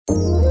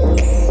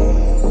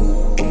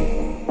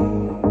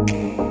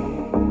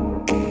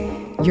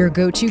Your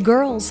go-to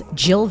girls,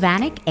 Jill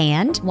Vanek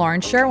and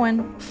Lauren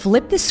Sherwin.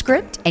 flip the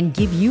script and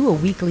give you a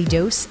weekly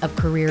dose of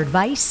career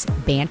advice,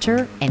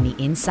 banter, and the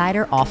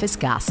insider office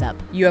gossip.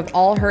 You have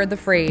all heard the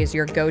phrase,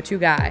 your go-to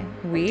guy.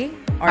 We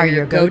Are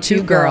your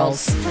go-to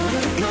girls.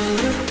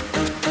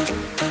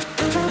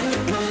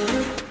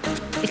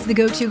 It's the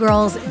go-to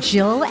girls,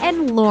 Jill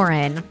and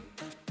Lauren.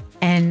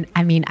 And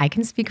I mean, I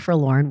can speak for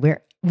Lauren.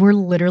 We're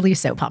literally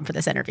so pumped for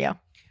this interview.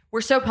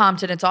 We're so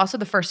pumped, and it's also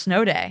the first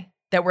snow day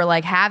that we're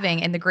like having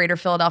in the greater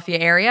Philadelphia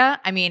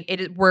area. I mean,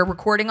 we're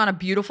recording on a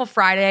beautiful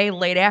Friday,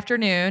 late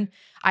afternoon.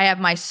 I have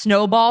my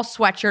snowball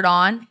sweatshirt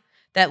on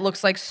that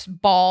looks like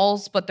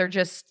balls, but they're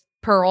just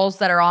pearls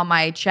that are on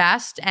my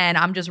chest, and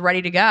I'm just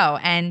ready to go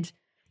and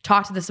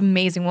talk to this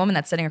amazing woman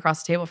that's sitting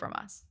across the table from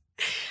us.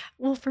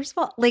 Well, first of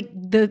all, like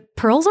the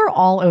pearls are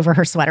all over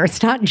her sweater.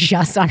 It's not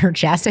just on her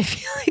chest. I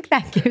feel like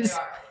that gives...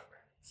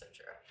 So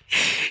true.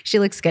 She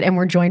looks good. And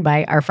we're joined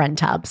by our friend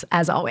Tubbs,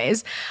 as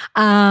always.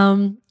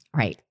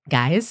 Right,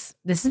 guys,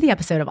 this is the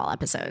episode of all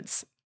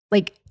episodes.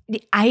 Like,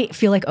 I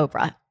feel like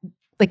Oprah,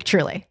 like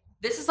truly.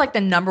 This is like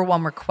the number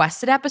one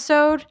requested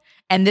episode.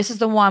 And this is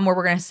the one where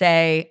we're going to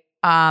say,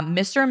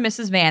 Mr. and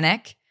Mrs.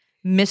 Vanek,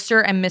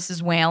 Mr. and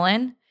Mrs.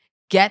 Whalen,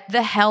 get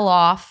the hell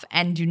off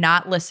and do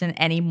not listen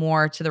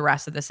anymore to the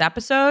rest of this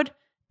episode.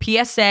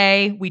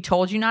 PSA, we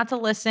told you not to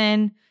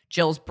listen.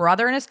 Jill's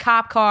brother in his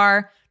cop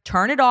car.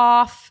 Turn it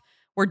off.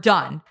 We're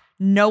done.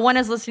 No one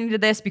is listening to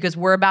this because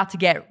we're about to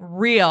get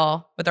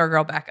real with our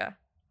girl Becca.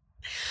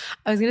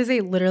 I was going to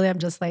say, literally, I'm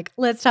just like,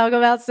 let's talk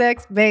about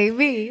sex,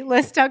 baby.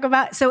 Let's talk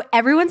about... So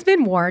everyone's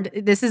been warned.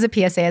 This is a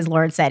PSA, as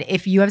Lauren said.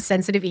 If you have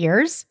sensitive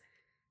ears,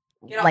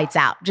 lights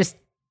out. Just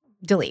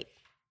delete.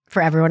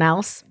 For everyone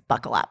else,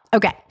 buckle up.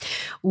 Okay.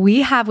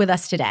 We have with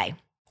us today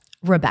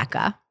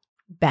Becca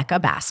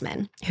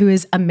Bassman, who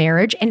is a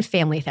marriage and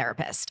family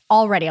therapist.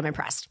 Already, I'm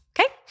impressed.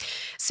 Okay.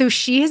 So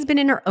she has been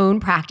in her own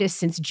practice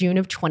since June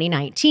of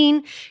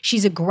 2019.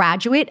 She's a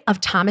graduate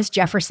of Thomas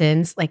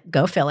Jefferson's, like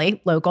Go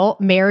Philly, local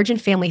marriage and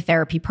family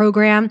therapy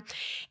program.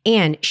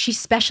 And she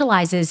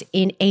specializes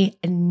in a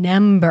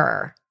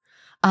number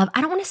of,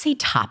 I don't want to say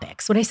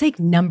topics. When I say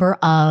number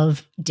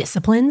of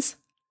disciplines,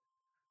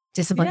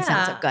 sounds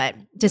so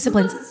good.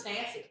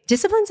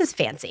 Disciplines is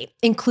fancy,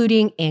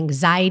 including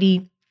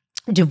anxiety,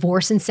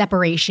 divorce and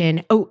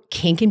separation,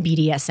 kink and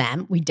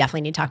BDSM. We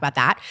definitely need to talk about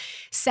that.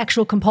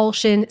 Sexual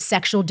compulsion,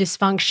 sexual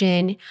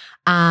dysfunction,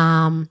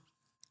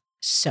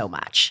 so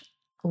much.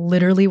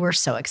 Literally, we're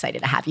so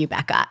excited to have you,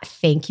 Becca.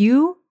 Thank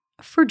you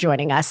for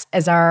joining us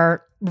as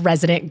our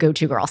resident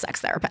go-to girl sex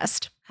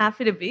therapist.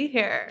 Happy to be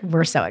here.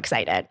 We're so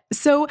excited.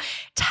 So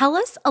tell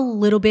us a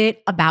little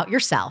bit about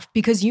yourself,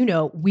 because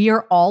we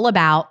are all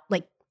about,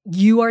 like,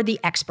 you are the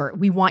expert.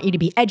 We want you to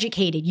be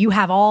educated. You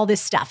have all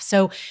this stuff.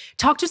 So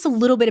talk to us a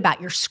little bit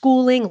about your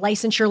schooling,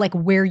 licensure, like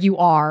where you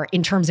are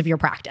in terms of your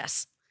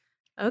practice.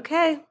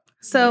 Okay.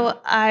 So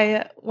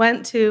I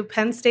went to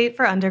Penn State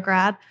for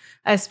undergrad.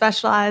 I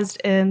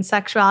specialized in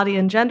sexuality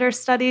and gender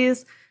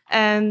studies,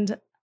 and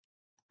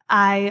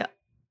I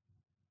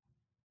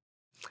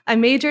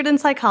majored in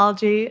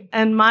psychology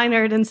and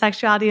minored in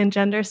sexuality and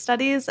gender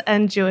studies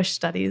and Jewish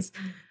studies.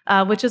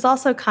 Which is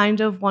also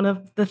kind of one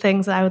of the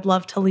things that I would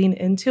love to lean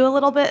into a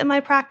little bit in my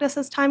practice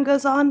as time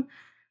goes on.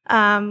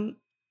 And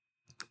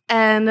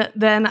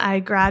then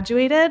I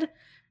graduated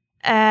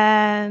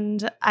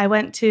and I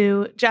went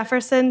to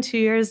Jefferson 2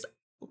 years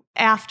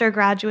after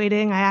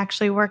graduating. I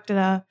actually worked at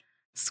a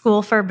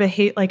school for as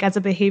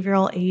a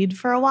behavioral aid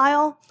for a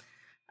while.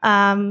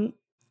 And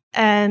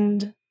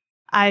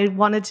I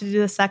wanted to do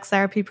the sex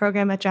therapy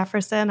program at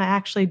Jefferson. I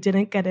actually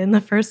didn't get in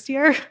the first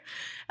year.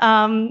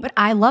 But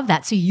I love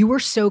that. So you were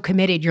so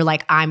committed. You're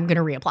like, I'm going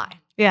to reapply.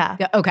 Yeah.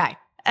 Okay.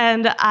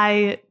 And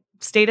I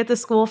stayed at the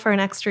school for an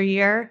extra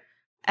year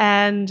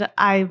and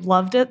I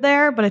loved it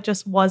there, but it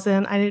just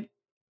wasn't,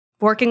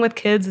 working with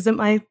kids isn't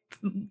my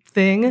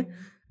thing.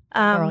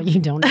 Girl, you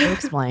don't have to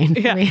explain.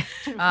 Yeah.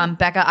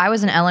 Becca, I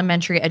was an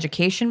elementary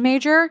education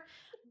major.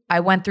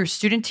 I went through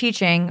student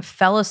teaching,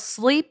 fell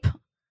asleep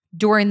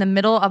during the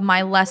middle of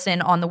my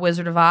lesson on The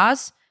Wizard of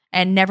Oz,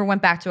 and never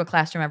went back to a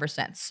classroom ever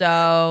since.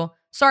 So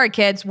sorry,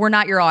 kids, we're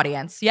not your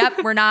audience.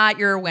 Yep, we're not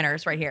your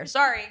winners right here.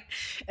 Sorry.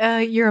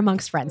 You're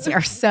amongst friends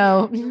here.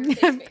 So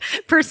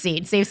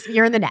proceed.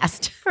 You're in the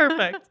nest.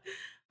 Perfect.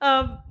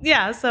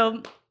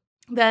 So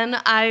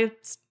then I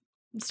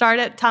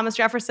started at Thomas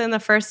Jefferson the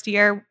first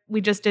year.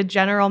 We just did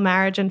general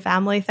marriage and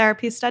family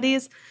therapy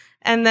studies.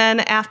 And then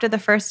after the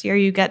first year,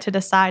 you get to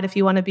decide if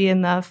you want to be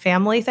in the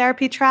family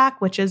therapy track,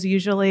 which is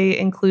usually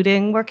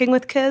including working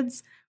with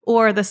kids,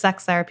 or the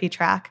sex therapy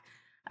track.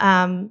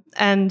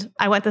 And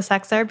I went the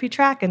sex therapy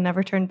track and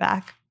never turned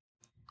back.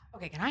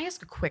 Okay, can I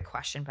ask a quick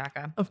question,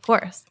 Becca? Of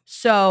course.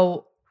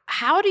 So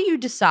how do you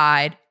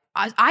decide?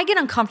 I get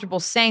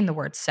uncomfortable saying the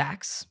word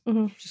sex.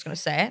 Mm-hmm. Just going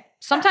to say it.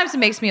 Sometimes it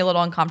makes me a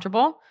little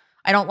uncomfortable.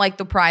 I don't like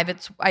the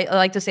privates. I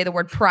like to say the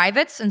word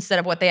privates instead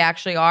of what they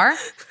actually are.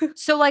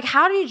 So like,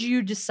 how did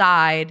you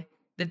decide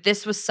that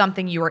this was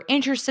something you were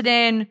interested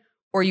in?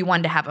 or you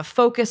wanted to have a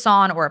focus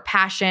on or a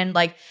passion?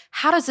 Like,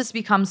 how does this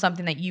become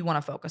something that you want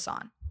to focus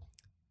on?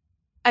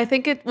 I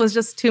think it was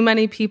just too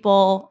many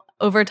people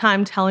over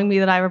time telling me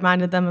that I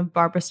reminded them of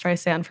Barbara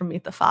Streisand from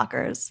Meet the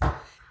Fockers.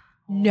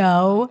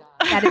 No,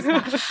 that is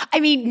not.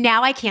 I mean,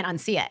 now I can't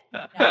unsee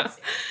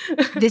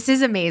it. This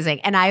is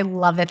amazing. And I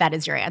love that that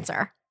is your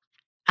answer.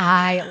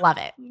 I love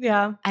it.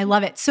 Yeah. I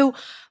love it. So,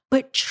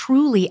 but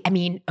truly, I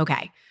mean,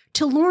 okay,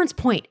 to Lauren's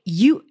point,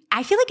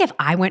 I feel like if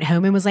I went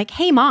home and was like,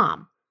 hey,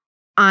 mom,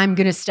 I'm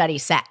going to study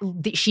sex,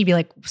 she'd be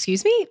like,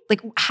 excuse me?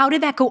 Like, how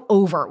did that go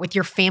over with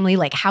your family?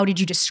 Like, how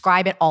did you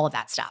describe it? All of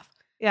that stuff.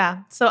 Yeah.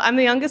 So I'm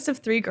the youngest of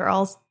 3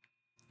 girls.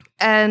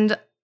 And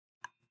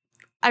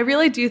I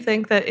really do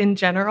think that in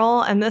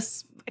general, and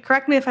this,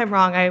 correct me if I'm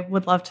wrong, I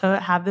would love to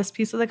have this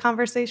piece of the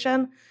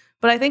conversation,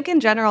 but I think in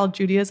general,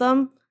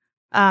 Judaism,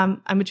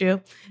 I'm a Jew,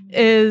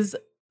 is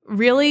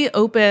really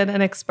open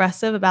and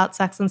expressive about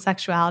sex and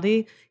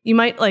sexuality. You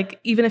might like,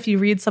 even if you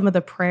read some of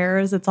the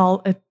prayers,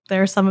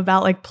 there's some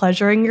about like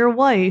pleasuring your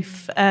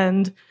wife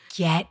and.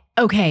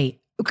 Okay,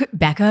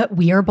 Becca,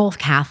 we are both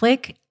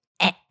Catholic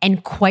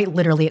and quite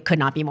literally it could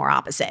not be more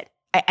opposite.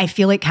 I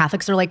feel like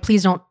Catholics are like,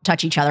 please don't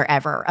touch each other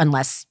ever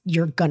unless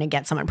you're going to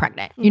get someone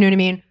pregnant. You know what I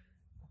mean?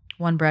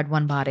 One bread,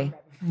 one body.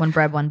 One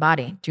bread, one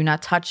body. Do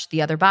not touch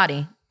the other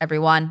body.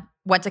 Everyone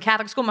went to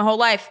Catholic school my whole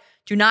life.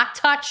 Do not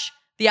touch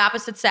the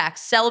opposite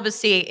sex.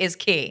 Celibacy is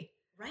key.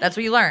 Right. That's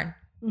what you learn.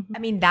 I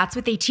mean, that's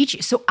what they teach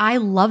you. So I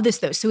love this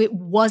though. So it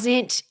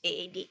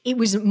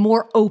was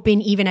more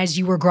open even as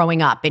you were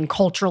growing up and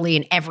culturally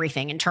and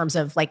everything in terms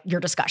of like your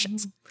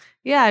discussions.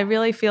 Yeah, I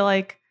really feel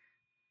like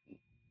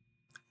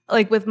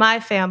with my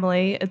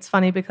family, it's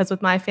funny because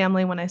with my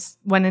family, when I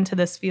went into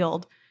this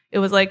field, it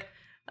was like,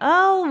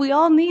 oh, we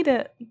all need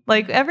it.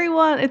 Like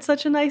everyone, it's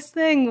such a nice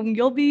thing.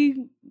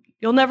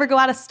 You'll never go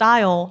out of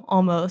style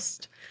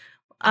almost.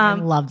 I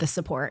love the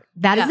support.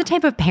 That is the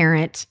type of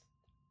parent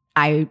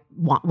I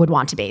would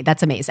want to be.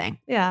 That's amazing.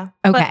 Yeah.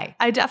 Okay.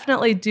 But I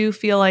definitely do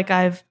feel like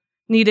I've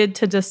needed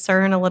to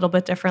discern a little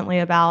bit differently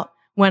about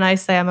when I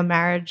say I'm a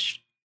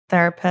marriage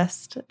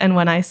therapist and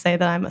when I say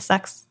that I'm a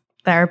sex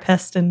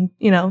therapist and,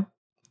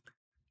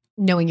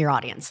 knowing your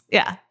audience.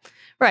 Yeah.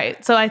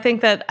 Right. So I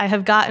think that I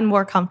have gotten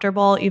more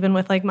comfortable even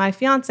with like my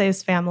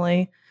fiance's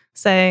family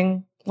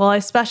saying, well, I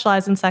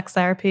specialize in sex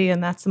therapy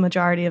and that's the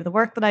majority of the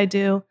work that I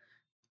do.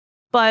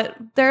 But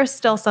there are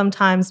still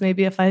sometimes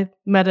maybe if I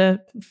met a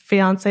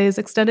fiance's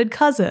extended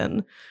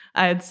cousin,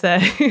 I'd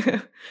say.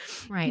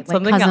 Right.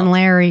 Like cousin else.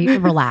 Larry,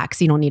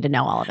 relax. You don't need to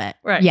know all of it.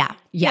 Right.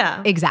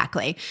 Yeah,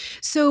 exactly.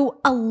 So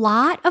a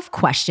lot of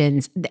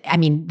questions, I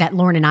mean, that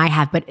Lauren and I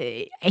have, but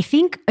I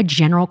think a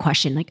general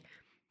question, like,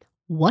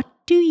 what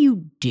do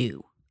you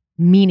do?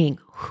 Meaning,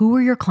 who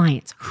are your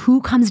clients?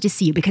 Who comes to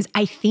see you? Because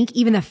I think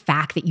even the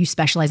fact that you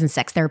specialize in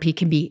sex therapy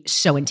can be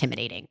so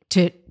intimidating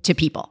to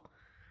people.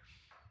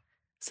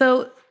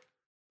 So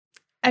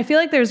I feel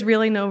like there's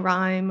really no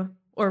rhyme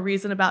or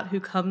reason about who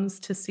comes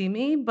to see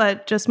me,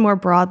 but just more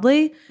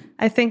broadly,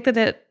 I think that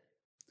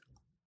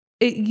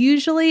it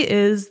usually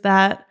is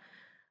that,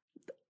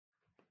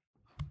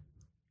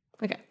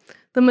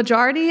 the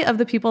majority of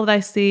the people that I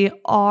see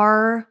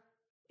are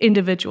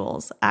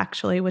individuals,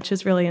 actually, which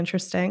is really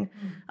interesting.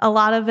 A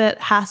lot of it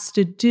has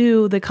to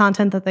do, the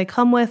content that they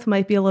come with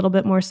might be a little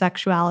bit more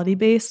sexuality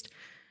based.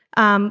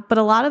 But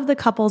a lot of the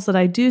couples that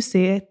I do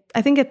see,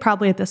 I think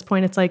probably at this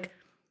point, it's like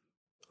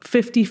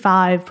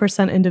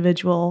 55%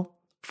 individual,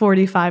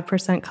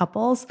 45%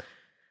 couples.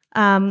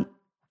 And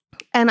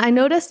I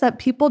notice that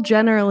people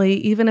generally,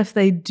 even if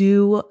they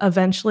do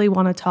eventually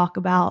want to talk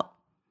about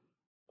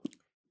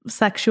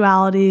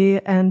sexuality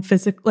and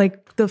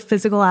the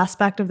physical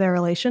aspect of their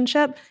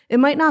relationship, it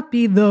might not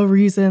be the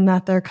reason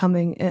that they're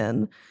coming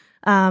in.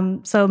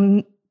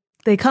 So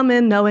they come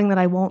in knowing that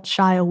I won't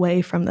shy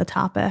away from the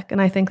topic. And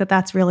I think that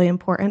that's really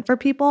important for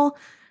people.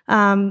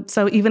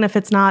 So even if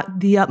it's not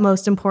the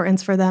utmost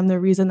importance for them, the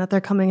reason that they're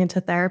coming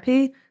into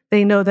therapy,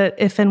 they know that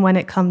if and when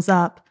it comes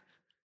up,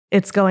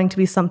 it's going to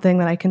be something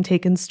that I can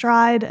take in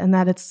stride and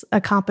that it's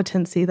a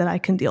competency that I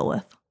can deal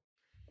with.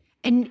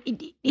 And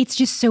it's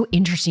just so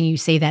interesting you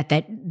say that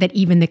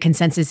even the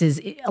consensus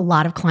is a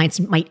lot of clients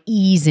might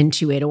ease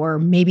into it, or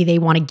maybe they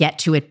want to get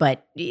to it,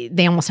 but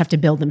they almost have to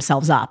build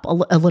themselves up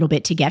a little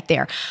bit to get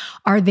there.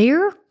 Are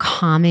there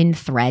common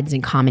threads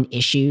and common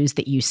issues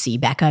that you see,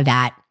 Becca,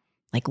 that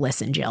like,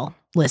 listen, Jill,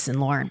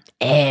 listen, Lauren,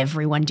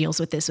 everyone deals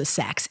with this with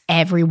sex.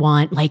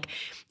 Everyone, like,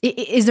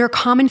 is there a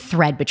common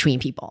thread between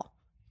people?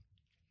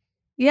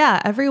 Yeah,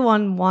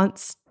 everyone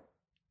wants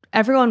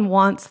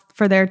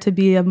for there to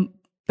be a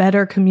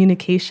better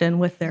communication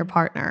with their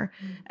partner.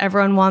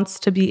 Everyone wants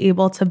to be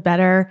able to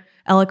better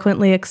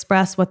eloquently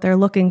express what they're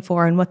looking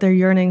for and what they're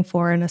yearning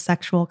for in a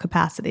sexual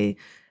capacity.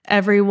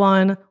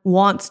 Everyone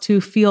wants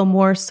to feel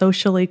more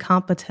socially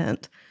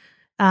competent.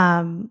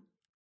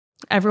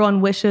 Everyone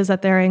wishes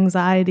that their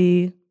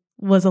anxiety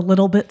was a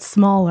little bit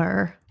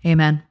smaller.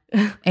 Amen.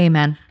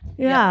 Amen.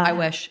 Yeah. I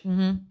wish.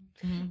 Mm-hmm.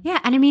 Mm-hmm. Yeah.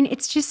 And I mean,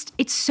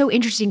 it's so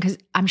interesting because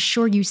I'm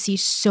sure you see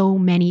so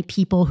many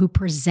people who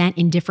present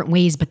in different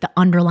ways, but the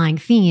underlying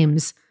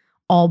themes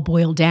all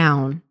boil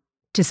down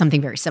to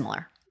something very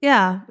similar.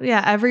 Yeah.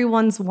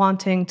 Everyone's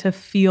wanting to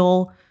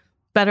feel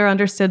better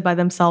understood by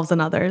themselves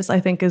and others,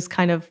 I think, is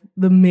kind of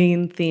the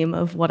main theme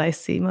of what I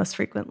see most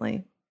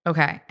frequently.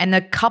 Okay. And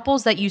the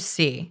couples that you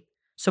see,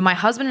 so my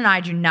husband and I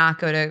do not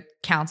go to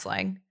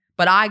counseling,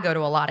 but I go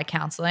to a lot of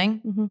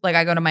counseling. Mm-hmm. Like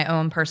I go to my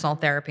own personal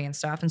therapy and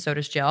stuff, and so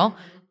does Jill.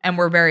 And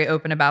we're very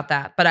open about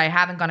that. But I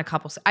haven't gone to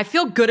couples. I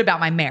feel good about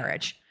my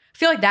marriage. I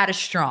feel like that is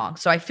strong.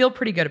 So I feel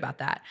pretty good about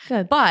that.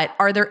 Good. But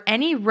are there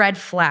any red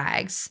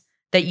flags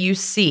that you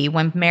see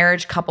when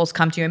marriage couples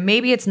come to you? And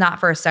maybe it's not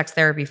for a sex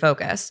therapy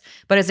focus,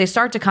 but as they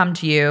start to come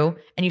to you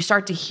and you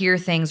start to hear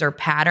things or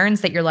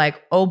patterns that you're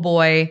like, oh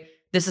boy,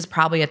 this is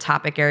probably a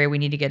topic area we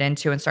need to get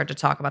into and start to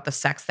talk about the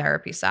sex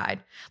therapy side.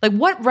 Like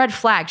what red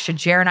flags should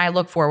Jer and I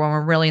look for when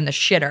we're really in the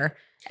shitter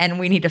and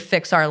we need to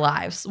fix our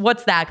lives?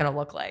 What's that going to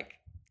look like?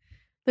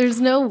 There's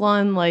no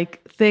one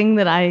like thing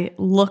that I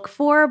look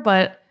for,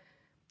 but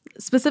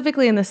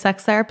specifically in the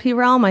sex therapy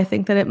realm, I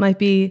think that it might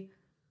be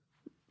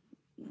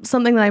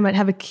something that I might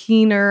have a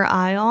keener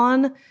eye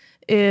on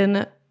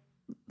in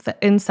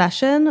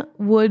session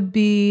would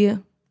be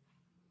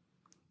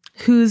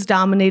who's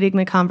dominating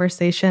the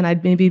conversation.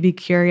 I'd maybe be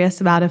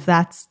curious about if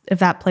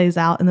that plays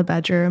out in the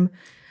bedroom.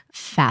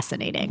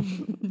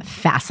 Fascinating.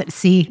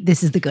 See,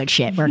 this is the good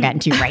shit we're getting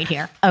to right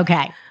here.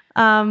 Okay.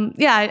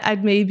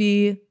 I'd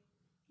maybe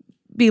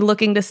be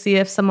looking to see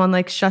if someone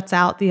like shuts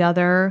out the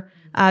other.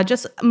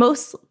 Just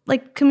most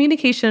like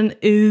communication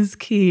is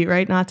key,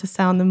 right? Not to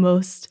sound the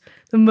most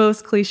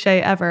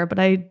cliche ever, but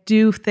I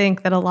do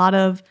think that a lot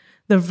of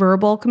the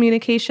verbal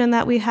communication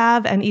that we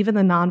have and even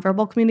the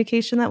nonverbal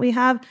communication that we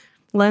have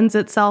lends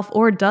itself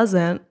or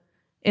doesn't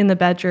in the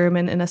bedroom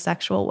and in a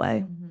sexual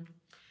way.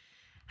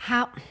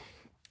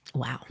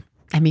 Wow.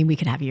 I mean, we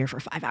could have you here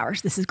for 5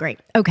 hours. This is great.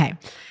 Okay.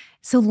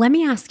 So let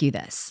me ask you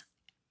this.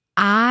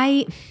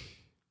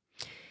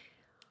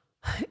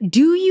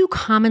 Do you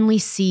commonly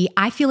see,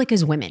 I feel like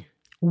as women,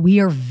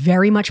 we are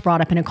very much brought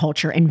up in a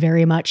culture and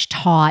very much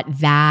taught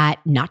that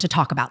not to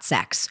talk about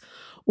sex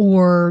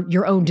or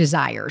your own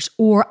desires.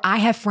 Or I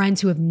have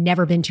friends who have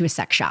never been to a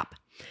sex shop.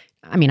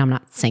 I mean, I'm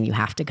not saying you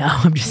have to go.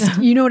 I'm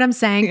just, you know what I'm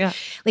saying? Yeah.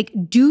 Like,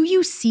 do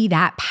you see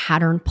that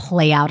pattern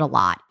play out a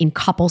lot in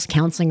couples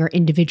counseling or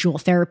individual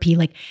therapy?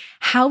 Like,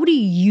 how do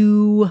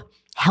you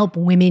help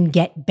women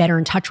get better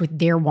in touch with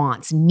their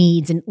wants,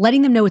 needs, and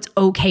letting them know it's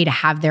okay to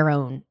have their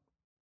own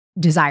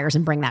desires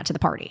and bring that to the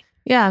party?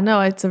 Yeah, no,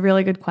 it's a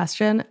really good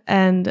question.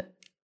 And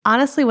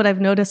honestly, what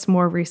I've noticed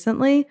more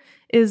recently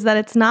is that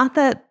it's not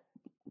that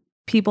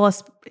people,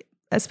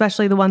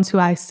 especially the ones who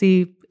I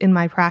see in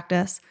my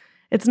practice,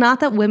 it's not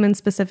that women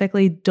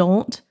specifically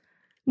don't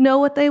know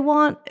what they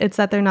want. It's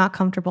that they're not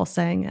comfortable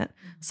saying it.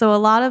 So a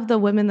lot of the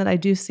women that I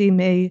do see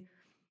may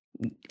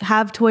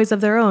have toys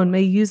of their own,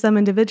 may use them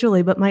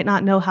individually, but might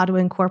not know how to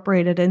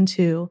incorporate it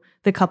into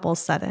the couple's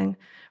setting.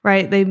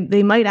 Right?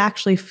 They might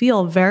actually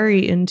feel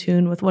very in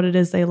tune with what it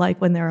is they like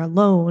when they're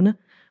alone,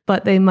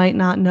 but they might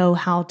not know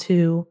how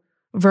to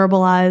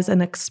verbalize and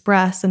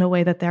express in a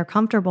way that they're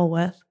comfortable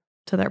with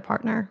to their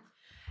partner.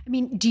 I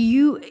mean,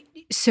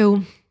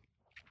 so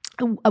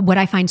what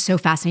I find so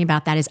fascinating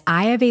about that is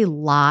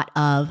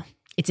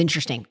it's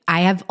interesting.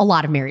 I have a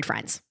lot of married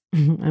friends.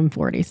 I'm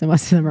 40, so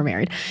most of them are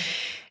married.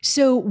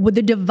 So with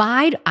the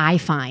divide I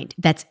find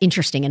that's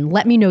interesting, and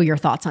let me know your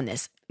thoughts on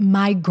this.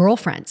 My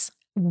girlfriends,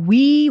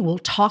 we will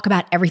talk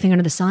about everything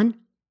under the sun.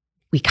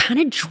 We kind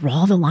of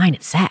draw the line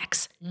at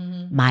sex.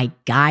 Mm-hmm. My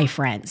guy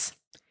friends,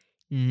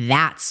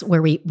 that's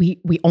where we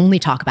only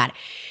talk about it.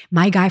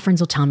 My guy friends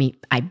will tell me,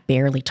 I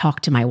barely talk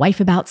to my wife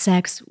about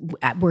sex.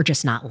 We're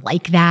just not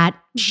like that.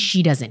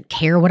 She doesn't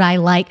care what I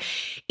like.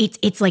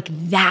 It's like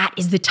that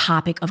is the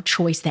topic of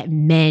choice that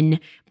men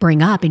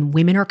bring up, and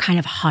women are kind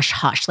of hush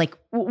hush. Like,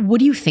 what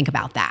do you think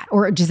about that?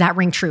 Or does that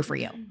ring true for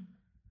you?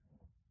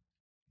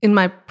 In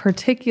my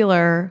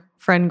particular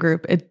friend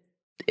group, it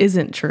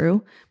isn't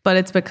true, but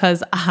it's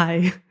because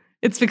I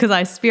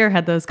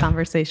spearhead those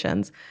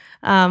conversations.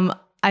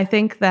 I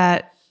think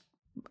that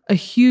a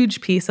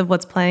huge piece of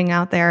what's playing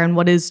out there and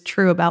what is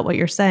true about what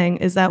you're saying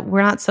is that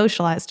we're not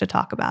socialized to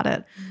talk about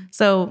it.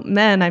 So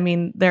men, I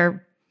mean,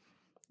 their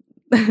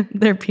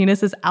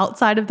penis is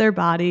outside of their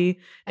body.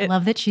 I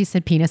love that she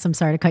said penis. I'm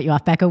sorry to cut you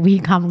off, Becca. We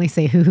commonly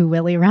say hoo-hoo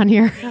willy around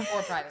here.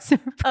 Or private. So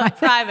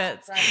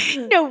Privates.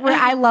 No,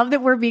 I love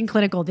that we're being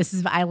clinical.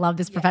 I love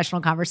this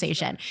professional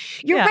conversation.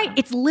 You're right.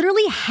 It's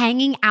literally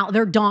hanging out.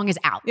 Their dong is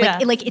out.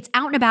 Like it's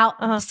out and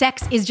about.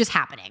 Sex is just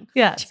happening.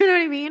 Yeah. Do you know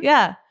what I mean?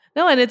 Yeah.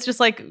 No, and it's just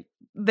like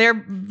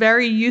they're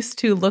very used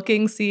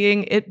to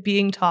seeing it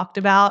being talked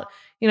about,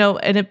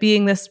 and it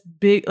being this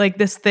big, like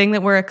this thing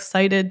that we're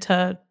excited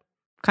to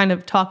kind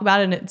of talk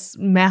about, and it's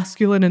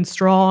masculine and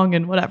strong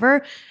and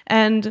whatever.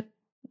 And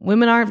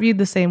women aren't viewed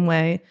the same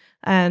way.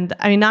 And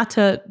I mean, not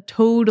to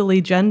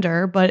totally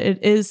gender, but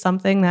it is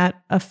something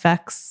that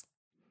affects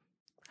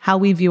how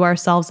we view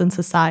ourselves in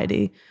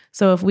society.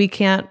 So if we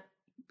can't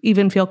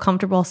even feel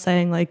comfortable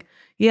saying like,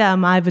 yeah,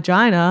 my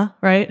vagina,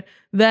 right?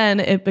 Then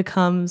it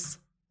becomes,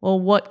 well,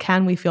 what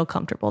can we feel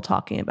comfortable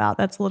talking about?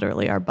 That's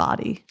literally our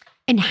body.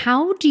 And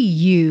how do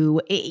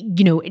you,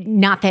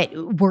 not that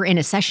we're in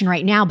a session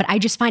right now, but I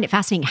just find it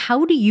fascinating.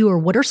 How do you, or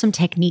what are some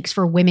techniques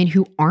for women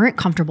who aren't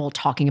comfortable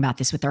talking about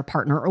this with their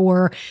partner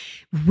or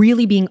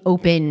really being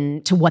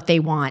open to what they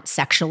want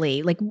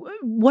sexually? Like,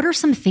 what are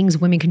some things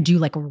women can do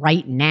like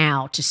right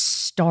now to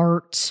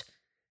start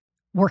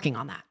working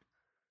on that?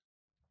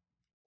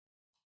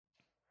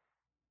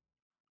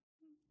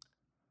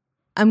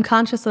 I'm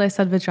conscious that I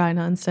said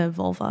vagina instead of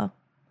vulva.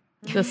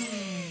 Just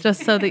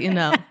so that you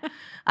know.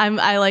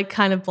 I like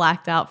kind of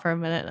blacked out for a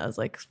minute. And I was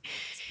like,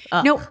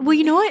 No, well,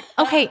 you know what?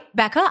 Okay,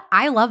 Becca,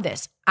 I love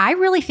this. I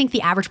really think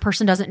the average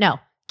person doesn't know.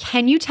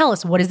 Can you tell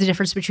us what is the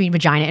difference between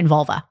vagina and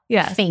vulva?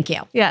 Yes. Thank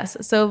you. Yes.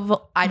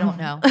 So I don't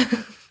know.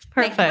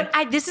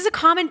 Perfect. This is a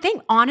common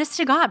thing, honest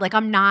to God. Like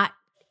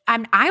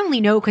I only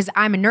know because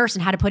I'm a nurse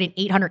and had to put in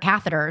 800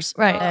 catheters.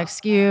 Right.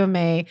 Excuse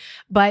me.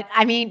 But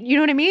I mean, you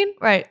know what I mean?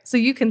 Right. So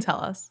you can tell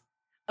us.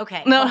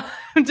 Okay. No,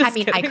 I'm just I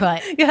mean, kidding. I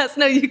could. Yes,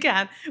 no, you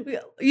can.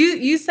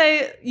 You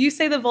say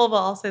the vulva,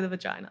 I'll say the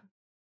vagina.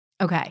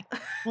 Okay.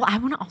 Well, I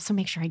want to also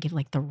make sure I give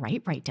like the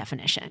right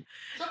definition.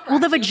 Well,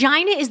 the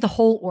vagina is the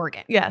whole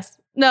organ. Yes.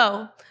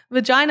 No,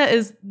 vagina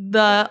is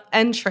the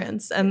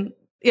entrance and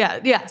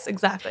yes,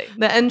 exactly.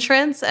 The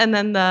entrance, and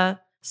then the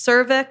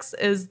cervix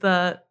is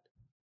the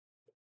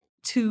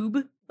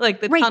tube,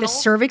 like the tunnel. The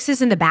cervix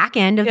is in the back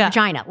end of the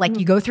vagina. Like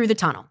you go through the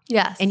tunnel.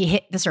 Yes. And you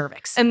hit the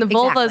cervix. And the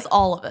vulva is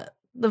all of it.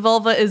 The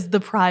vulva is the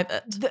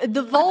private.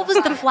 The vulva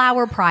is the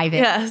flower private.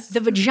 Yes.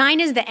 The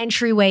vagina is the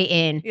entryway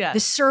in. Yes.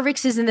 The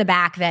cervix is in the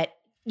back that,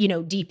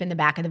 deep in the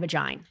back of the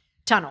vagina.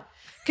 Tunnel.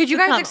 Could you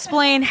guys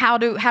explain how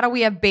do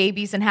we have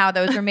babies and how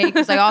those are made?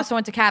 Because I also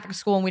went to Catholic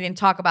school and we didn't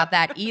talk about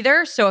that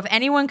either. So if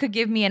anyone could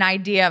give me an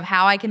idea of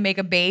how I can make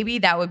a baby,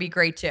 that would be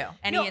great too.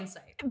 Any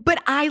insight?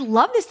 But I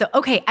love this though.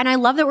 Okay. And I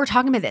love that we're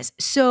talking about this.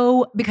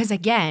 So, because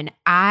again,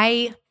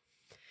 I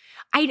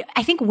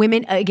think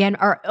women, again,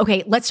 are,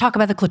 okay, let's talk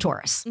about the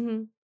clitoris.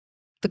 Mm-hmm.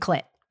 The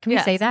clit. Can we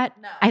say that?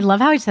 No. I love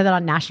how I said that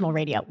on national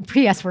radio.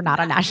 P.S. We're not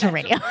on national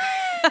radio.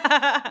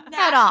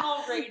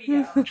 National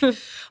radio.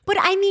 But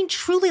I mean,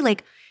 truly,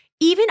 like,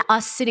 even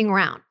us sitting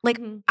around, like,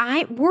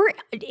 we're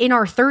in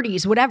our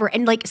 30s, whatever.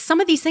 And like, some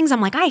of these things,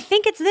 I'm like, I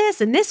think it's this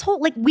and this whole,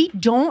 like, we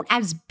don't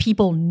as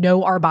people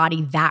know our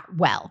body that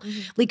well. Mm-hmm.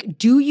 Like,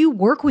 do you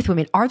work with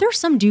women? Are there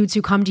some dudes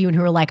who come to you and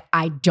who are like,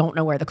 I don't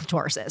know where the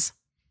clitoris is?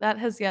 That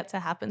has yet to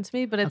happen to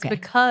me, but it's Okay.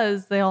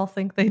 because they all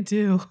think they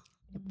do.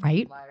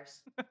 Right?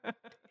 Liars.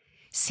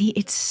 See,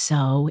 it's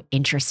so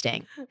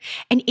interesting.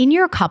 And in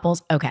your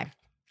couples, okay,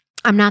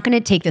 I'm not going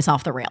to take this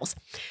off the rails.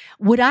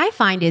 What I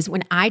find is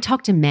when I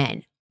talk to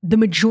men, the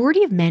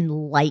majority of men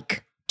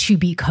like to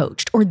be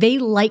coached or they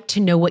like to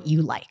know what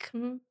you like.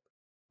 Mm-hmm.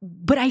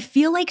 But I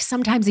feel like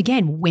sometimes,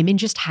 again, women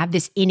just have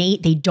this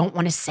innate, they don't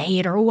want to say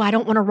it, or, oh, I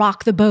don't want to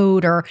rock the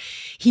boat, or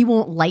he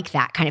won't like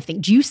that kind of thing.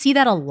 Do you see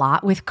that a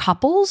lot with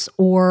couples,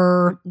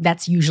 or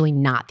that's usually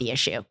not the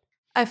issue?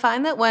 I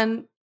find that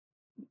when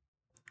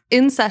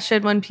in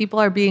session, when people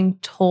are being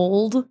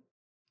told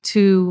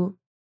to,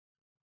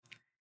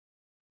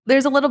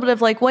 there's a little bit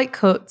of like white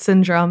coat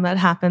syndrome that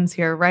happens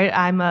here, right?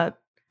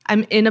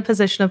 I'm in a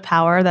position of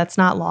power that's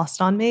not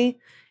lost on me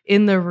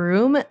in the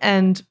room,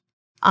 and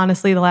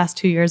honestly, the last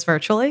 2 years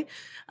virtually.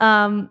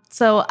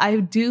 So I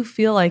do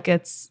feel like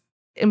it's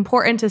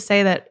important to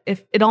say that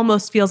if it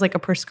almost feels like a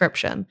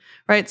prescription,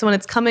 right? So when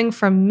it's coming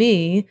from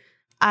me,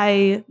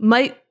 I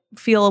might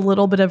feel a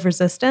little bit of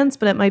resistance,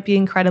 but it might be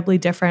incredibly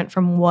different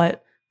from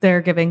what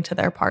they're giving to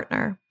their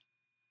partner.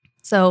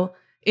 So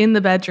in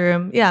the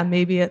bedroom,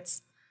 maybe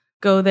it's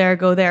go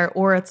there,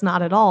 or it's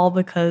not at all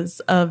because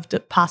of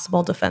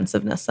possible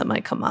defensiveness that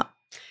might come up.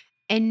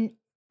 And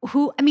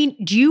do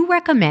you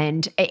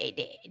recommend,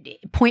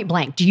 point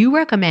blank, do you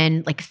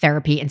recommend like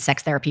therapy and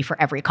sex therapy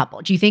for every couple?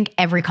 Do you think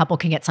every couple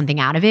can get something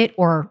out of it,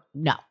 or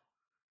no?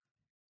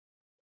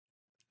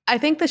 I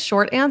think the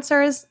short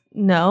answer is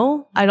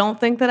no. I don't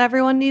think that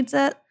everyone needs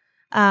it.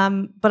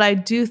 But I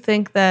do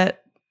think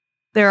that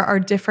there are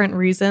different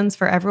reasons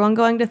for everyone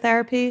going to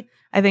therapy.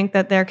 I think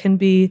that there can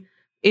be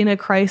in a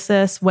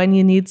crisis when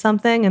you need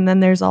something. And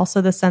then there's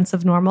also the sense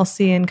of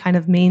normalcy and kind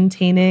of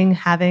maintaining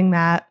having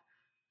that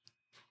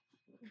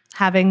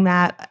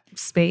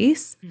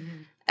space. Mm-hmm.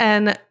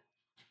 And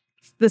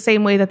the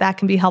same way that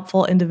can be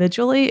helpful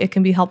individually, it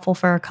can be helpful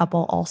for a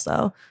couple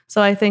also.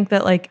 So I think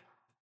that like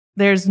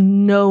there's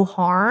no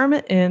harm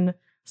in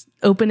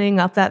opening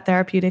up that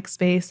therapeutic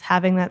space,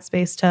 having that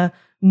space to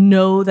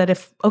know that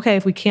if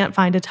we can't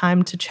find a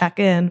time to check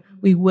in,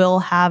 we will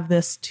have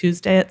this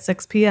Tuesday at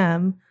 6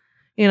 p.m.,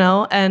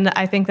 and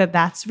I think that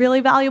that's really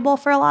valuable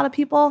for a lot of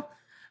people.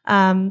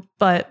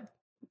 But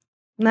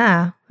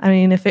I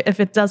mean, if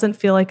it doesn't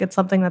feel like it's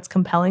something that's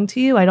compelling to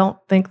you, I don't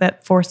think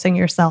that forcing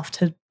yourself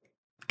to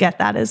get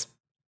that is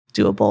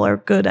doable or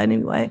good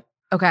anyway.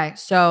 Okay,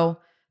 so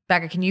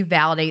Becca, can you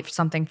validate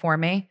something for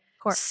me?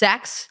 Of course.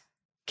 Sex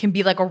can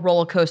be like a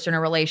roller coaster in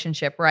a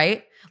relationship,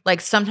 right?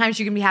 Like sometimes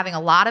you can be having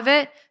a lot of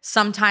it.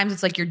 Sometimes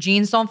it's like your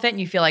jeans don't fit and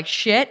you feel like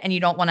shit and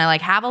you don't want to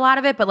like have a lot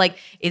of it. But like,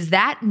 is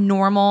that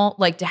normal,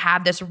 like to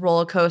have this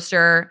roller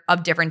coaster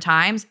of different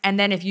times? And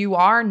then if you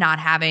are not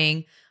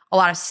having a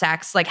lot of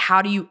sex, like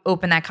how do you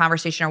open that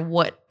conversation, or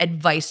what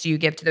advice do you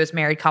give to those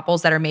married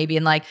couples that are maybe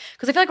in like,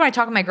 because I feel like when I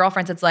talk to my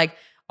girlfriends, it's like,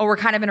 oh, we're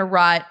kind of in a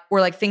rut,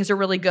 or like things are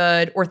really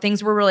good, or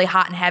things were really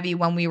hot and heavy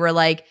when we were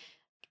like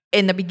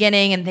in the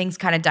beginning and things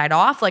kind of died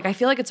off. Like I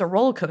feel like it's a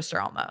roller coaster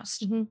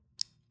almost. Mm-hmm.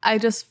 I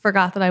just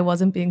forgot that I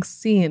wasn't being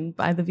seen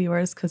by the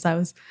viewers because I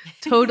was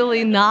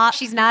totally not.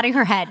 She's nodding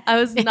her head. I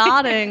was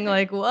nodding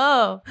like,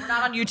 whoa. We're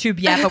not on YouTube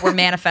yet, but we're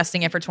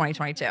manifesting it for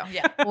 2022.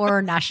 Yeah.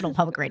 Or National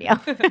Public Radio.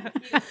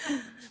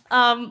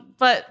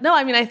 But no,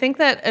 I mean, I think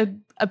that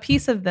a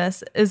piece of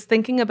this is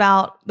thinking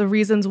about the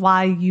reasons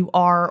why you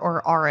are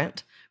or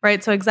aren't.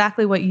 Right. So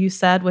exactly what you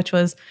said, which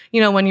was,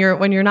 when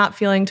you're not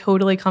feeling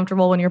totally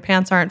comfortable, when your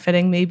pants aren't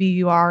fitting, maybe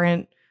you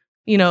aren't,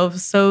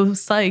 so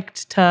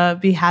psyched to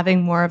be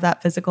having more of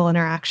that physical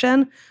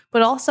interaction.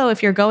 But also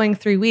if you're going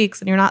 3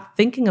 weeks and you're not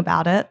thinking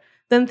about it,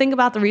 then think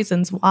about the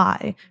reasons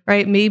why,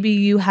 right? Maybe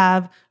you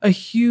have a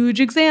huge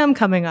exam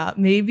coming up.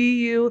 Maybe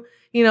you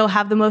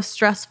have the most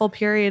stressful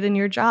period in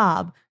your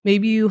job.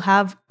 Maybe you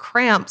have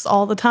cramps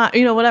all the time,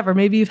 whatever.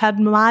 Maybe you've had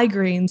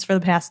migraines for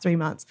the past 3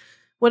 months.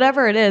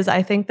 Whatever it is,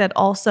 I think that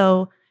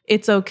also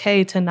it's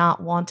okay to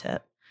not want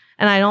it.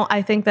 And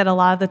I think that a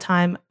lot of the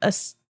time,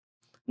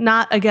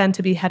 not again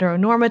to be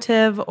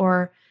heteronormative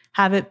or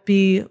have it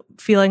be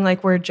feeling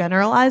like we're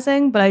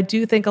generalizing, but I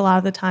do think a lot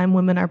of the time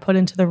women are put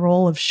into the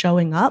role of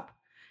showing up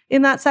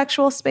in that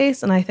sexual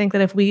space. And I think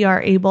that if we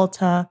are able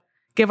to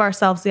give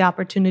ourselves the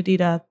opportunity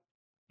to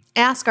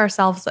ask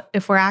ourselves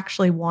if we're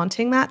actually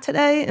wanting that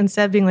today,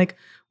 instead of being like,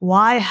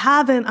 why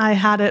haven't I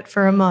had it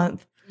for a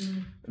month?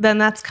 Then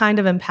that's kind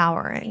of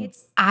empowering.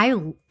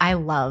 I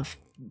love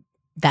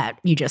that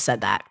you just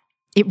said that.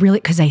 It really,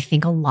 because I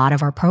think a lot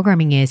of our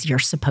programming is you're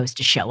supposed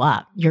to show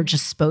up. You're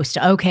just supposed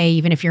to, okay,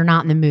 even if you're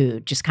not in the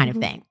mood, just kind of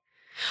thing.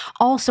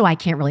 Also, I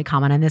can't really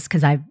comment on this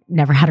because I've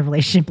never had a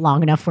relationship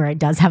long enough where it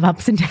does have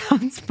ups and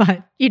downs,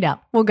 but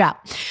we'll go.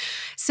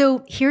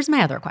 So here's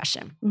my other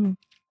question. Mm-hmm.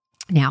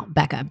 Now,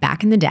 Becca,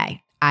 back in the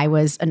day, I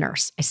was a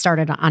nurse. I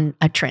started on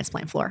a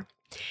transplant floor.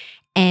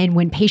 And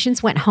when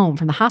patients went home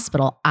from the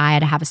hospital, I had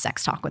to have a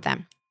sex talk with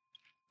them.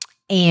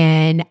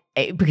 And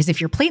because if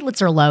your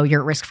platelets are low,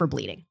 you're at risk for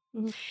bleeding.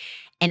 Mm-hmm.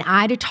 And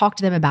I had to talk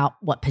to them about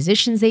what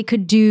positions they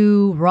could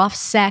do, rough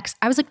sex.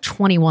 I was like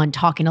 21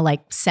 talking to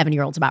like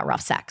 7-year-olds about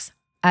rough sex.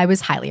 I was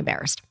highly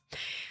embarrassed.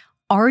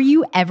 Are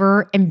you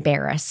ever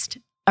embarrassed?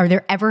 Are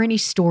there ever any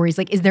stories?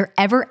 Like, is there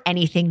ever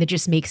anything that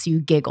just makes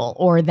you giggle,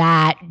 or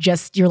that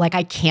just, you're like,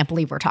 I can't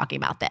believe we're talking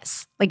about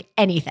this? Like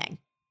anything,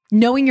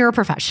 knowing you're a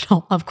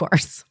professional, of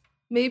course.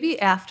 Maybe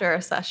after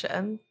a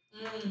session,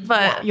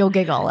 but you'll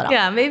giggle a little.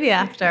 Yeah, maybe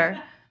after.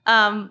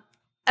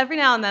 Every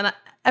now and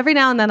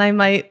then I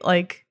might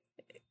like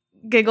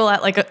giggle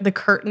at like the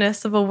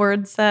curtness of a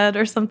word said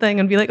or something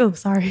and be like, oh,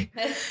 sorry.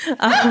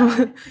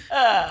 I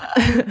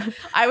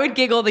would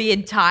giggle the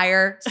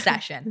entire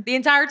session, the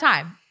entire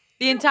time.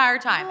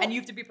 And you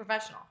have to be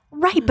professional.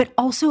 Right. But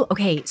also,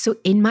 okay, so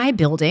in my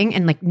building,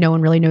 and like no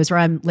one really knows where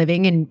I'm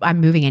living and I'm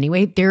moving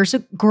anyway, there's a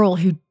girl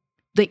who,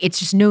 like, it's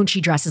just known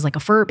she dresses like a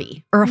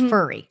Furby or a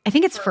furry. I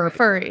think it's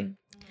furry.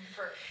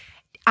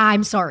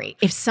 I'm sorry.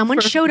 If someone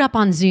showed up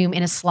on Zoom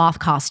in a sloth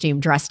costume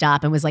dressed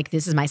up and was like,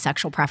 this is my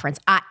sexual preference,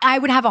 I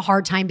would have a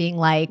hard time being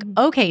like,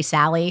 okay,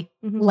 Sally,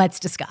 let's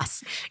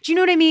discuss. Do you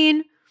know what I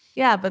mean?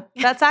 Yeah, but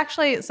that's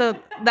actually, so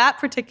that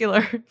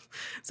particular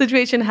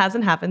situation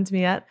hasn't happened to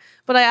me yet.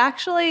 But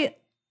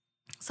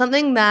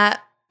something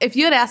that if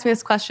you had asked me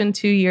this question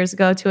 2 years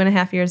ago,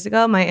 2.5 years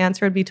ago, my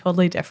answer would be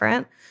totally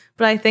different.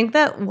 But I think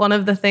that one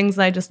of the things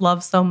that I just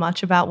love so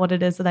much about what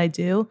it is that I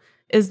do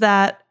is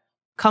that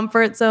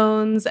comfort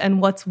zones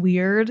and what's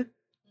weird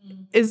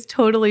is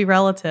totally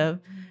relative.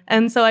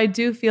 And so I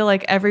do feel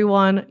like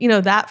everyone,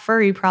 that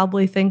furry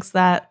probably thinks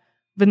that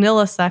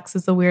vanilla sex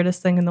is the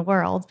weirdest thing in the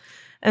world.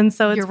 And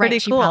so it's pretty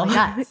cool.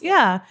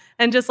 Yeah.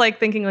 And just like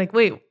thinking like,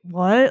 wait,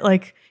 what?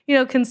 Like,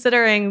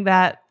 considering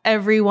that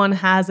everyone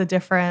has a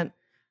different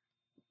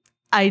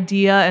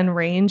idea and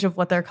range of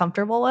what they're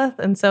comfortable with.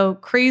 And so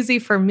crazy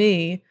for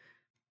me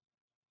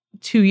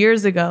 2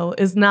 years ago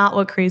is not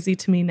what crazy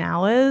to me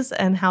now is,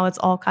 and how it's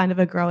all kind of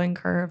a growing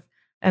curve.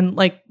 And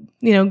like,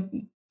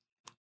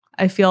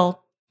 I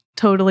feel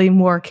totally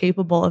more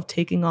capable of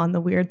taking on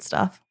the weird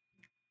stuff.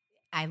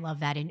 I love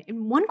that. And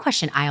one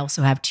question I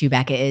also have too,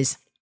 Becca, is,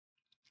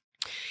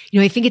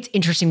 I think it's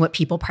interesting what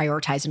people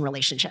prioritize in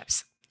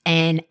relationships.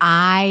 And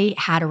I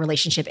had a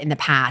relationship in the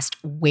past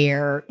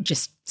where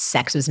just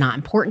sex was not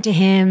important to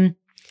him.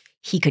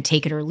 He could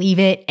take it or leave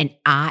it. And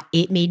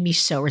it made me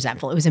so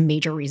resentful. It was a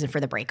major reason for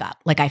the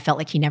breakup. Like I felt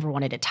like he never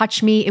wanted to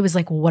touch me. It was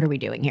like, what are we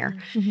doing here?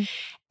 Mm-hmm.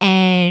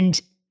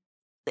 And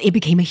it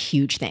became a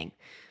huge thing.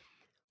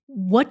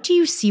 What do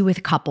you see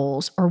with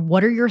couples, or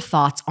what are your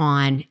thoughts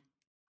on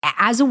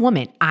as a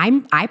woman, I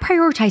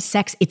prioritize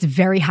sex. It's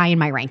very high in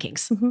my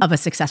rankings of a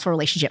successful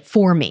relationship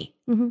for me.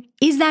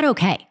 Is that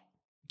okay?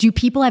 Do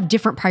people have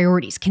different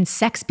priorities? Can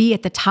sex be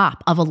at the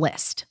top of a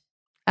list?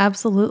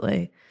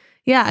 Absolutely.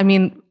 Yeah. I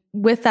mean,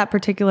 with that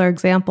particular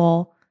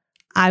example,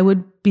 I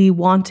would be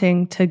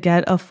wanting to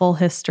get a full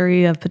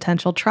history of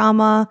potential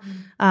trauma,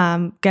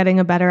 getting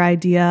a better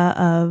idea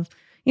of,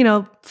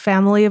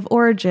 family of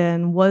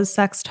origin. Was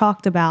sex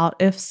talked about?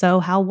 If so,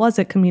 how was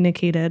it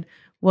communicated?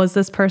 Was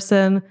this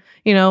person,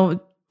 a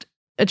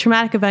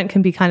traumatic event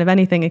can be kind of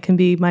anything. It can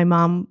be my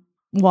mom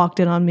walked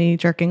in on me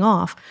jerking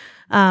off.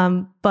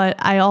 But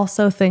I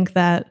also think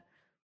that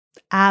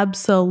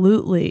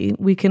absolutely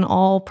we can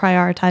all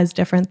prioritize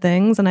different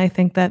things. And I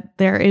think that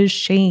there is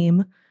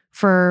shame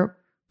for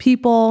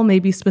people,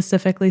 maybe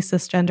specifically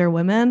cisgender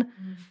women,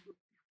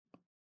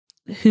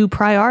 who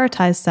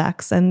prioritize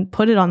sex and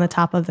put it on the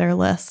top of their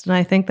list. And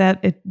I think that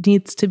it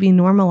needs to be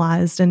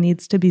normalized and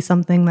needs to be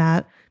something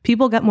that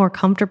people get more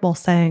comfortable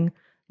saying,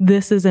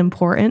 this is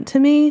important to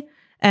me.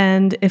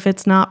 And if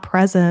it's not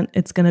present,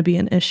 it's going to be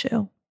an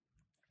issue.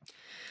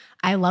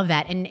 I love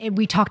that. And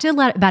we talked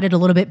about it a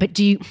little bit, but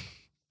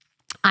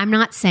I'm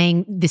not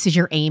saying this is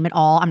your aim at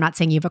all. I'm not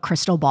saying you have a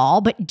crystal ball,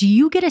 but do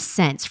you get a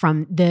sense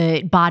from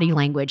the body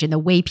language and the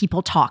way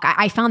people talk?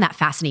 I found that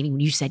fascinating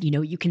when you said,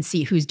 you can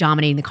see who's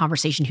dominating the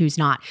conversation, who's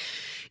not.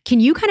 Can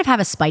you kind of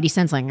have a spidey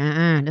sense like,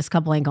 this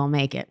couple ain't gonna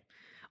make it?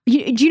 Do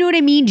you know what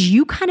I mean? Do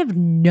you kind of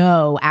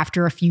know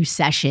after a few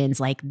sessions,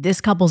 like this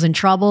couple's in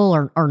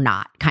trouble or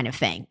not kind of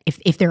thing,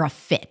 if they're a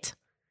fit?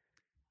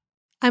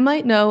 I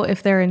might know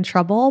if they're in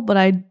trouble, but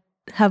I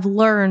have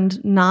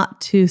learned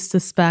not to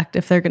suspect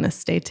if they're going to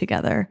stay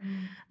together,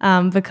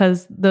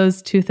 because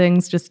those two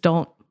things just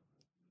don't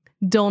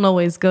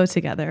always go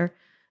together.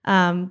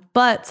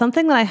 But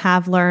something that I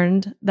have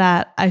learned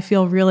that I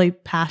feel really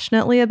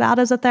passionately about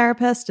as a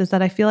therapist is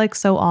that I feel like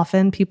so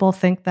often people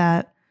think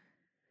that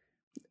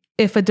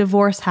if a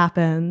divorce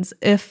happens,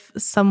 if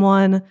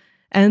someone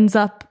ends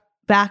up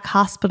back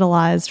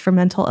hospitalized for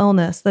mental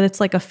illness, that it's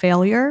like a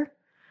failure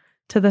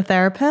to the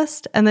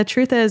therapist. And the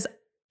truth is,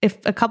 if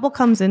a couple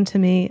comes into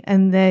me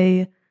and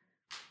they're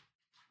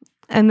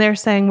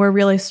saying, we're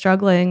really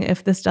struggling,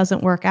 if this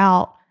doesn't work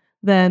out,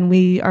 then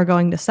we are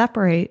going to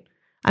separate,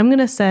 I'm going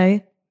to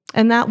say,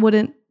 and that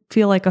wouldn't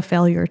feel like a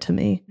failure to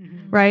me,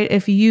 right?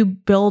 If you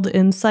build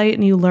insight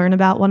and you learn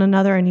about one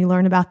another and you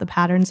learn about the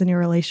patterns in your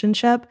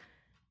relationship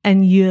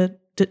and you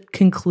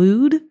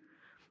conclude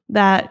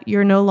that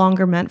you're no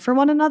longer meant for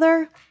one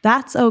another,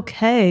 that's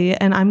okay.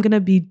 And I'm going to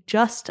be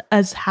just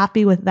as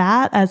happy with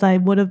that as I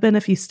would have been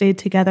if you stayed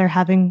together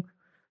having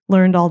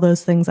learned all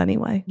those things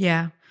anyway.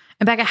 Yeah.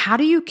 And Becca, how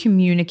do you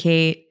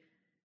communicate?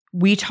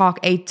 We talk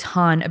a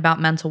ton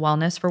about mental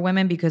wellness for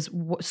women because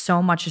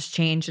so much has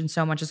changed and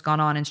so much has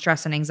gone on, and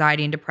stress and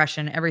anxiety and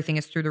depression, everything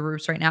is through the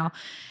roofs right now.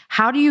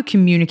 How do you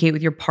communicate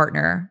with your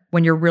partner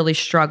when you're really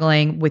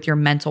struggling with your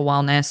mental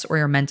wellness or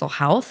your mental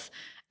health?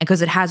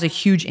 Because it has a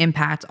huge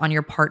impact on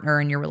your partner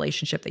and your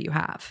relationship that you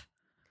have.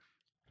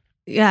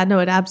 Yeah, no,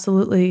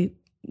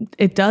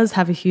 it does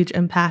have a huge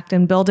impact,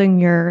 and building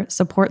your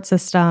support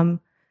system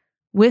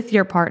with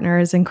your partner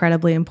is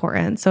incredibly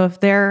important. So if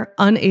they're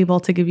unable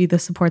to give you the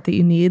support that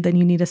you need, then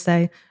you need to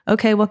say,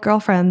 okay, what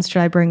girlfriends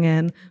should I bring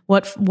in?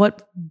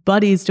 What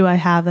buddies do I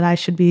have that I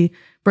should be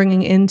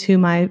bringing into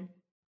my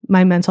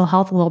mental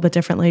health a little bit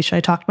differently? Should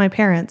I talk to my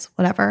parents?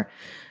 Whatever.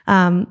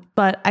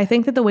 But I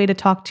think that the way to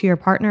talk to your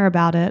partner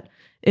about it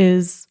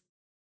is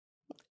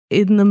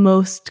in the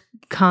most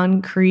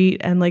concrete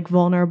and like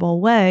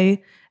vulnerable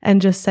way, and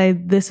just say,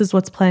 this is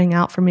what's playing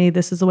out for me.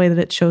 This is the way that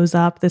it shows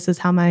up. This is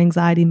how my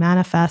anxiety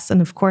manifests.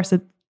 And of course, it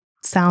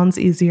sounds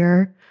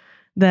easier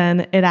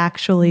than it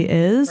actually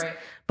is. Right.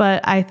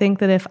 But I think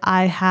that if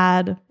I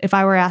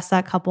were asked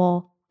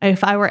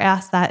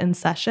that in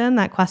session,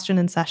 that question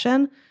in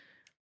session,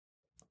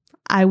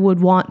 I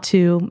would want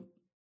to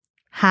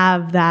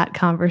have that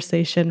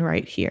conversation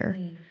right here.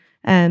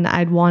 And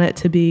I'd want it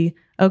to be,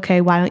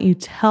 okay, why don't you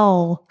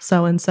tell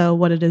so-and-so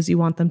what it is you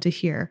want them to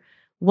hear?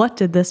 What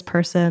did this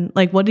person,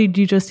 what did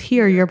you just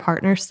hear your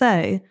partner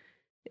say?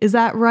 Is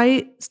that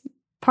right,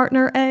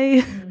 partner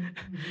A?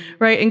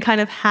 Right? And kind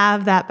of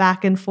have that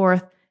back and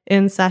forth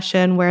in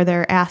session where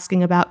they're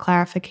asking about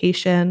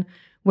clarification,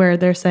 where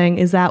they're saying,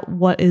 is that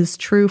what is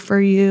true for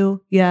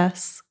you?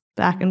 Yes,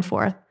 back and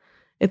forth.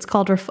 It's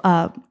called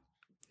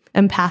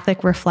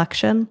empathic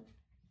reflection.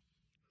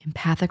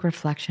 Empathic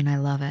reflection. I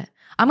love it.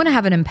 I'm going to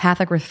have an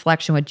empathic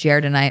reflection with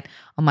Jared tonight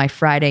on my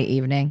Friday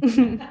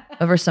evening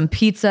over some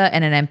pizza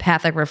and an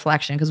empathic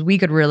reflection, because we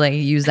could really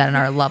use that in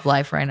our love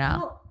life right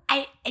now.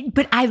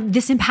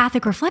 This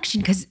empathic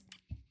reflection, because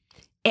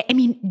I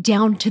mean,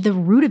 down to the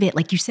root of it,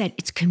 like you said,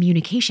 it's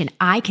communication.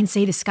 I can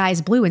say the sky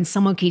is blue and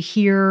someone could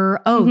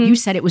hear, you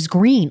said it was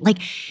green.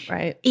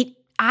 Right.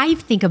 I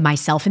think of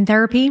myself in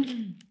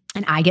therapy,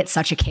 and I get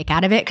such a kick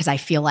out of it because I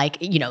feel like,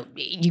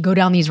 you go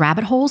down these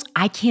rabbit holes.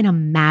 I can't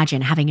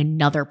imagine having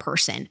another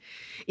person.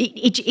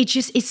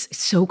 It's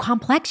so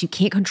complex. You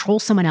can't control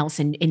someone else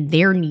and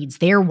their needs,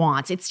 their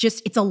wants.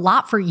 It's a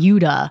lot for you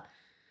to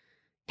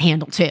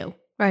handle too.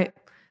 Right.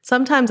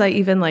 Sometimes I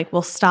even like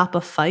will stop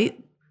a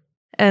fight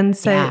and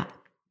say,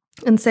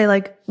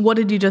 like, what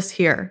did you just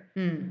hear?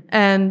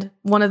 And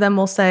one of them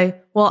will say,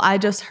 well, I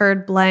just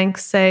heard blank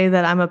say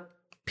that I'm a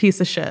piece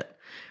of shit.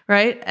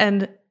 Right.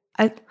 And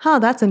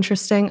that's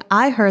interesting.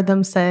 I heard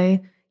them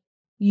say,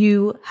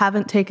 you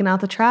haven't taken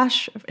out the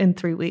trash in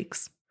 3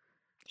 weeks.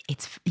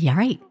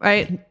 Right.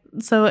 Right.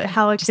 So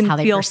how it Just can how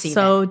they feel perceive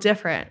so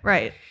different.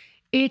 Right.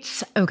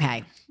 It's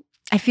okay.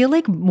 I feel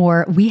like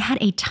we had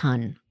a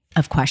ton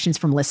of questions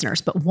from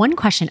listeners, but one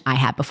question I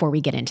have before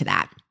we get into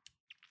that,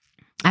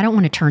 I don't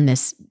want to turn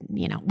this,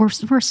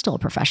 we're still a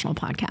professional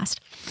podcast,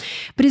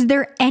 but is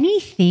there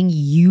anything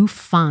you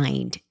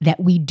find that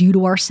we do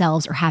to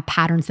ourselves or have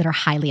patterns that are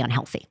highly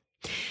unhealthy?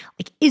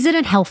 Like, is it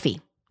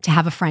unhealthy to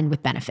have a friend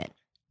with benefit?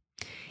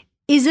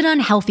 Is it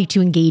unhealthy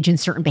to engage in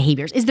certain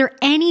behaviors? Is there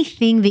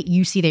anything that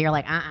you see that you're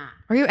like,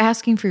 Are you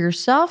asking for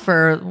yourself,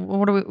 or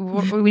what do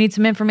we need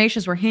some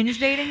information? We're hinge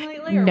dating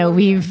lately? No,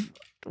 we've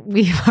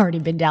already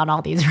been down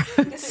all these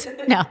roads.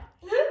 No.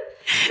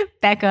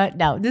 Becca,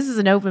 no, this is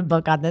an open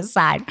book on this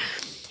side.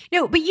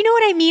 No, but you know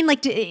what I mean?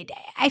 Like,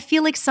 I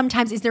feel like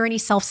sometimes, is there any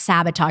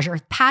self-sabotage or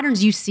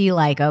patterns you see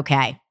like,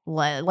 okay,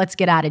 let's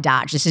get out of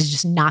Dodge. This is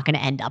just not going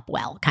to end up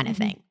well kind of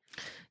thing.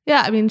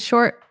 Yeah. I mean,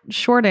 short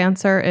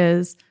answer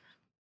is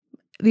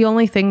the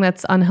only thing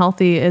that's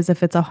unhealthy is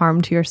if it's a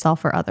harm to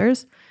yourself or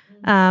others.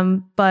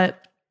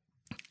 But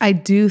I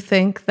do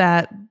think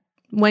that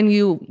when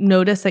you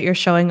notice that you're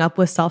showing up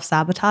with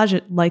self-sabotage,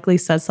 it likely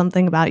says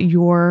something about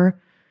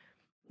your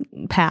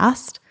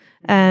past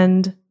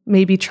and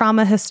maybe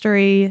trauma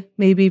history,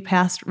 maybe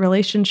past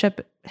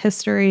relationship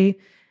history,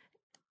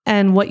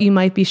 and what you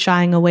might be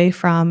shying away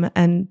from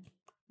and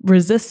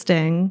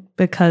resisting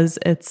because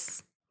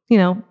it's,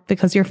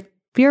 because you're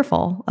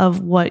fearful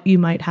of what you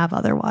might have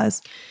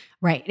otherwise.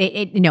 Right.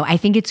 I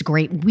think it's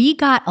great. We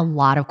got a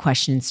lot of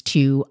questions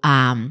too.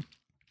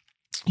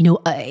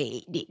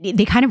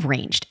 They kind of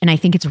ranged, and I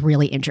think it's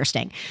really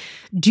interesting.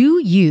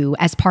 Do you,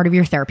 as part of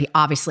your therapy,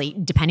 obviously,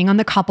 depending on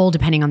the couple,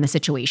 depending on the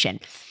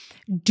situation,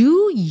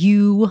 do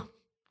you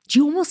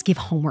almost give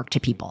homework to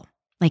people?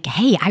 Like,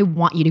 hey, I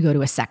want you to go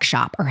to a sex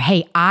shop, or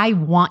hey, I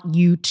want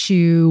you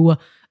to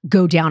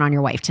go down on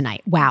your wife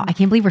tonight. Wow, I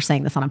can't believe we're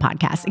saying this on a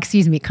podcast.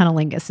 Excuse me,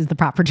 cunnilingus is the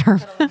proper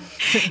term.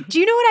 Do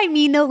you know what I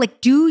mean though?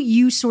 Like, do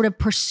you sort of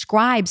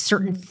prescribe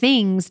certain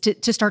things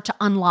to start to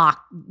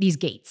unlock these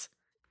gates?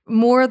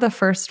 More the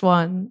first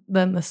one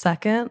than the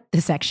second.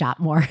 The sex shop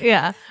more.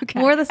 Yeah. Okay.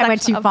 More the sex I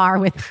went too far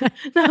with...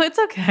 No, it's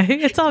okay.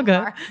 It's all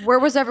good. Where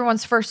was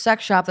everyone's first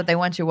sex shop that they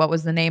went to? What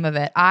was the name of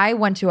it? I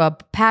went to a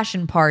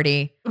passion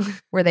party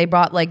where they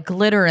brought like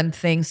glitter and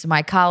things to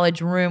my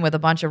college room with a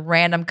bunch of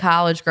random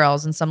college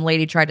girls, and some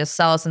lady tried to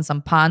sell us in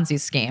some Ponzi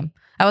scheme.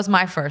 That was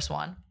my first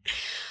one.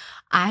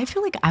 I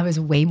feel like I was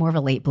way more of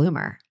a late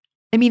bloomer.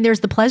 I mean,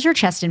 there's the Pleasure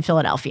Chest in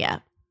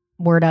Philadelphia.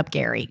 Word up,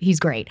 Gary. He's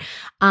great.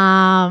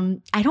 I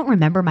don't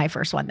remember my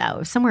first one though. It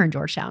was somewhere in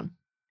Georgetown.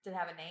 Did it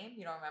have a name?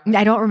 You don't remember?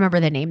 I don't remember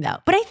the name though.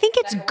 But I think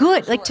it's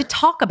good, like, to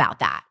talk about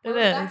that. It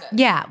is.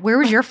 Yeah. Where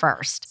was your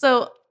first?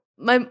 So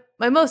my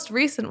most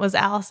recent was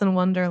Alice in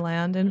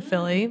Wonderland in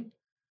Philly. Is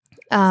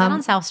that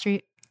on South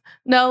Street?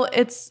 No,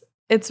 it's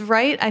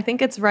right. I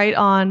think it's right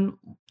on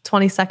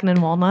 22nd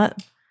and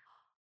Walnut.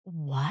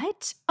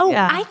 What? Oh,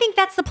 Yeah. I think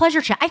that's the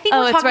Pleasure Chest. I think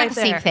we're talking about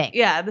the same thing.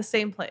 Yeah, the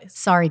same place.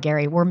 Sorry,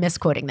 Gary, we're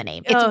misquoting the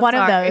name. It's Oh, one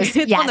sorry. of those.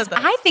 It's Yes, one of those.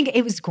 I think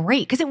it was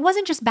great because it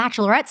wasn't just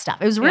bachelorette stuff.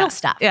 It was real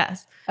stuff.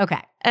 Yes.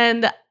 Okay.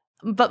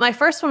 But my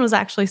first one was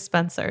actually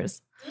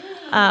Spencer's.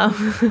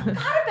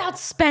 What about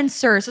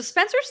Spencer's? Does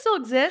Spencer still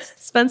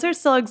exist? Spencer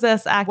still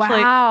exists,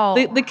 actually. Wow.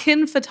 The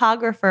kin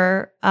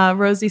photographer,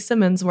 Rosie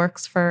Simmons,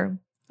 works for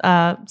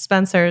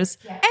Spencer's.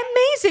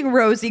 Amazing,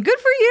 Rosie. Good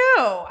for you.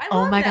 I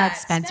Oh love my that. God,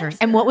 Spencer's.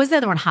 And what was the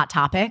other one? Hot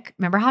Topic.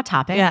 Remember Hot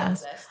Topic?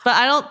 Yes. But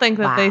I don't think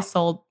that they Wow.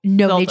 sold.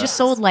 No, sold they just those.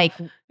 sold like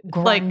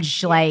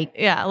grunge, like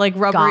Yeah, like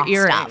rubber goth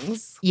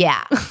earrings. stuff.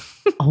 Yeah.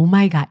 Oh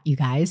my God, you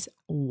guys.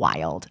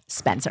 Wild.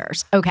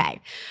 Spencer's. Okay.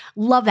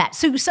 Love that.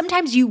 So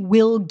sometimes you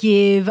will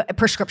give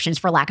prescriptions,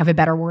 for lack of a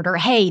better word, or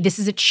hey, this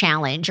is a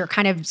challenge, or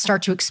kind of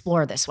start to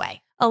explore this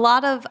way. A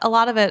lot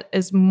of it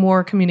is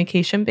more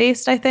communication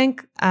based, I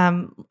think.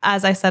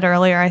 As I said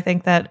earlier, I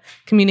think that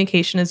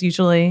communication is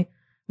usually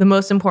the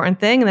most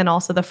important thing, and then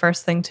also the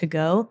first thing to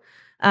go.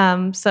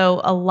 So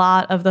a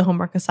lot of the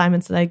homework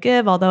assignments that I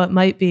give, although it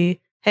might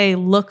be, hey,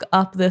 look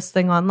up this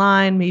thing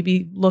online,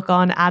 maybe look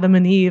on Adam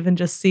and Eve and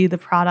just see the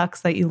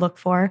products that you look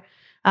for,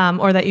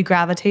 or that you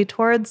gravitate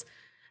towards.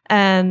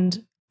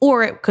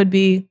 Or it could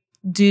be,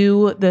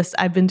 do this.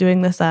 I've been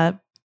doing this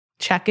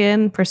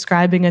check-in,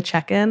 prescribing a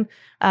check-in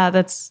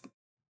that's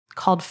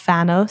called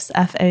FANOS,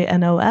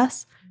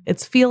 FANOS.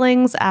 It's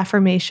feelings,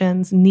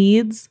 affirmations,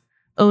 needs,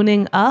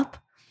 owning up,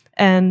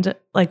 and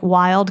like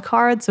wild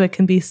card. So it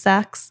can be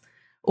sex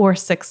or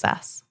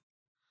success.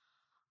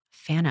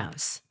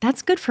 FANOS.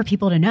 That's good for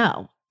people to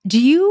know.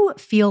 Do you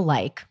feel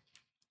like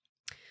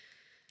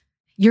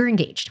you're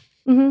engaged?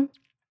 Mm-hmm.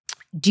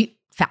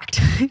 Fact.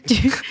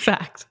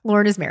 Fact.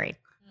 Lauren is married.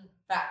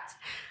 Fact.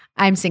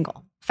 I'm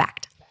single.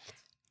 Fact.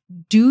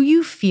 do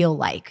you feel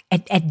like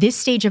at this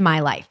stage of my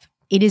life,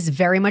 it is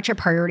very much a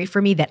priority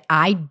for me that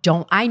I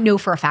know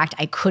for a fact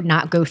I could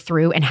not go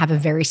through and have a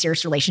very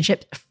serious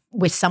relationship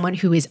with someone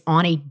who is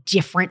on a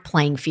different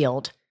playing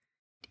field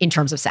in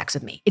terms of sex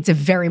with me. It's a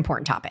very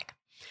important topic.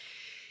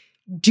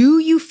 Do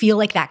you feel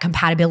like that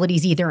compatibility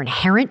is either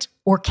inherent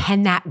or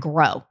can that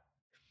grow?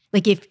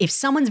 Like if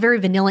someone's very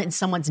vanilla and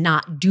someone's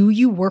not, do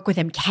you work with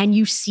them? Can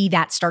you see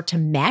that start to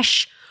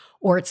mesh,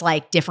 or it's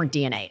like different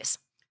DNAs?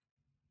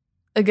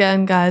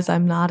 Again, guys,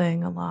 I'm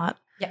nodding a lot.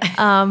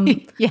 Yeah.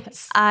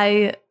 Yes.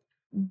 I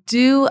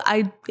do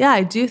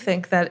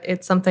think that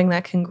it's something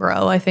that can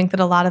grow. I think that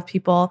a lot of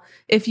people,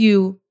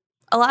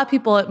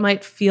 it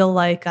might feel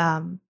like,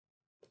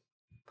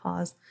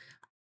 pause.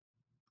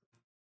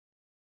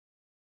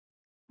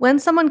 When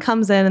someone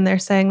comes in and they're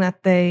saying that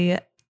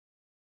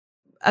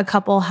a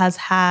couple has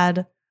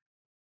had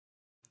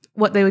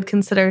what they would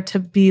consider to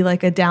be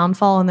like a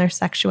downfall in their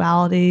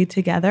sexuality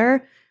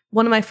together,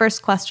 one of my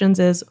first questions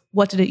is,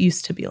 what did it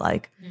used to be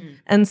like?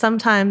 And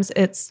sometimes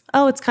it's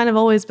kind of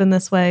always been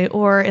this way,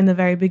 or in the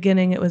very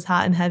beginning it was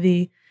hot and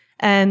heavy.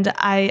 And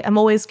I am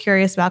always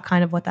curious about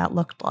kind of what that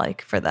looked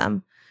like for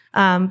them.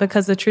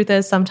 Because the truth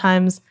is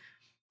sometimes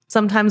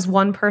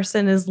one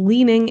person is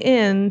leaning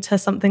into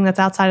something that's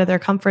outside of their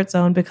comfort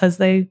zone because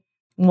they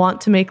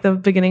want to make the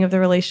beginning of the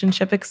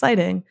relationship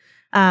exciting.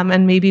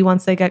 And maybe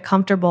once they get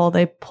comfortable,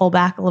 they pull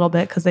back a little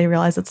bit because they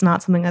realize it's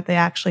not something that they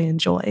actually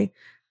enjoy.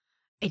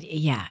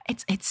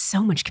 It's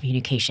so much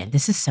communication.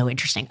 This is so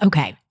interesting.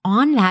 Okay,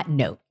 on that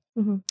note,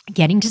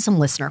 getting to some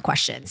listener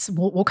questions.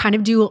 We'll kind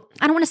of do,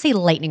 I don't want to say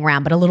lightning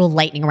round, but a little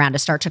lightning round to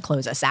start to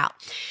close us out.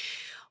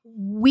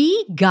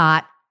 We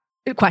got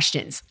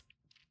questions.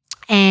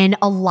 And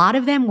a lot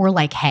of them were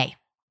like, hey,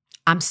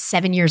 I'm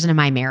 7 years into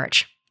my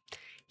marriage.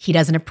 He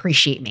doesn't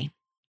appreciate me.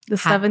 The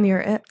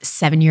 7-year itch.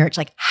 7-year itch.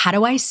 Like, how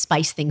do I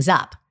spice things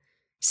up?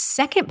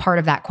 Second part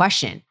of that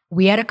question,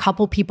 we had a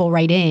couple people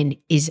write in,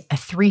 is a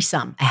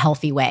threesome a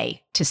healthy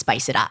way to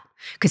spice it up?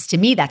 Because to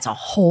me, that's a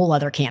whole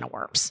other can of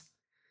worms.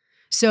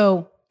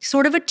 So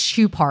sort of a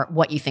 2-part,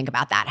 what you think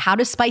about that. How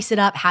to spice it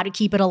up, how to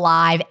keep it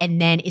alive, and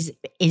then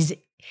is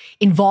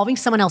involving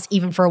someone else,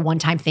 even for a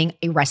one-time thing,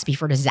 a recipe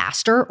for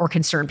disaster, or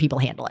can certain people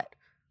handle it?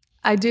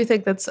 I do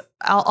think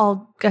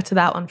I'll get to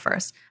that one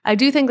first. I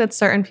do think that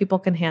certain people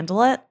can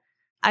handle it.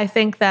 I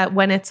think that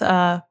when it's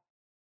a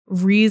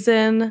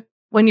reason,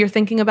 when you're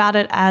thinking about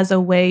it as a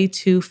way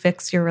to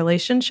fix your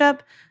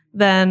relationship,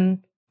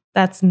 then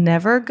that's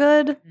never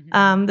good.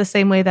 The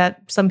same way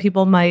that some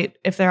people might,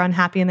 if they're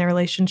unhappy in their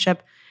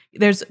relationship,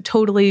 there's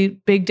totally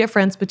big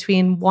difference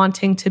between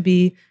wanting to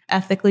be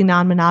ethically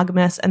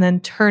non-monogamous and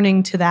then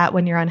turning to that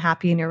when you're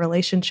unhappy in your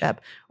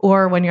relationship,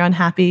 or when you're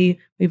unhappy.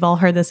 We've all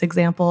heard this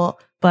example,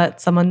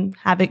 but someone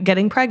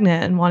getting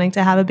pregnant and wanting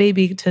to have a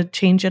baby to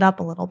change it up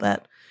a little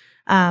bit.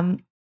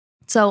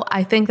 So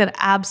I think that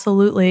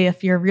absolutely,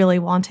 if you're really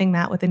wanting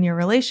that within your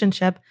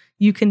relationship,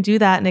 you can do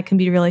that and it can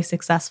be really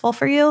successful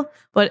for you.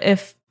 But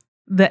if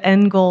the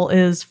end goal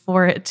is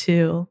for it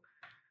to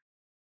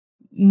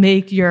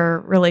make your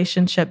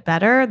relationship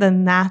better,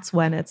 then that's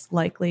when it's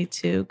likely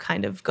to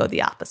kind of go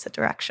the opposite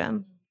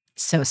direction.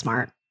 So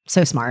smart.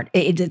 So smart.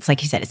 It's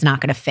like you said, it's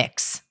not going to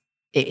fix.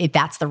 If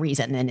that's the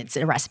reason, then it's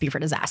a recipe for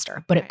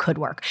disaster, but it could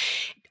work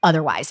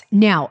otherwise.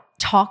 Now,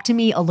 talk to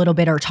me a little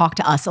bit, or talk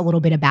to us a little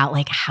bit about,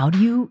 like, how do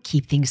you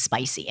keep things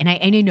spicy? And I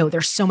know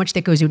there's so much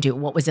that goes into it.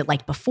 What was it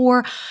like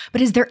before?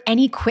 But is there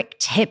any quick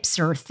tips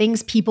or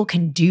things people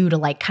can do to,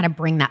 like, kind of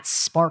bring that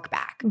spark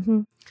back?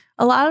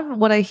 A lot of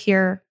what I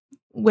hear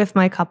with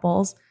my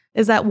couples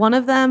is that one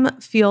of them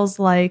feels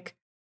like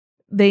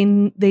they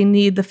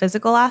need the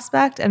physical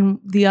aspect, and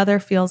the other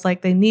feels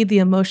like they need the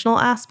emotional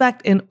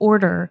aspect in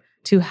order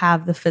to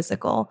have the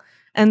physical.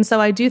 And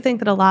so I do think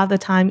that a lot of the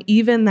time,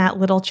 even that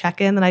little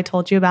check-in that I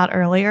told you about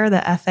earlier, the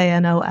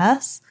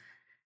FANOS,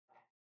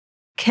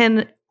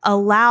 can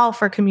allow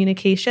for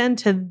communication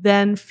to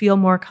then feel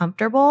more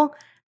comfortable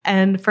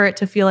and for it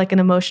to feel like an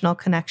emotional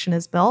connection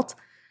is built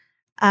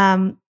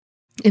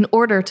in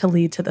order to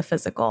lead to the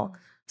physical.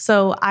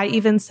 So I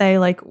even say,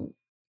 like,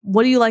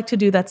 what do you like to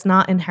do that's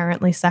not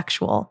inherently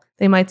sexual?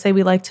 They might say,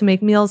 we like to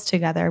make meals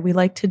together. We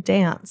like to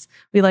dance.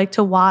 We like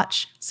to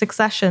watch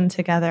Succession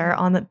together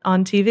on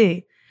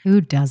TV. Who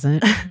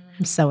doesn't?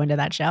 I'm so into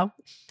that show.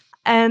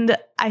 And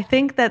I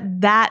think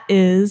that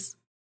is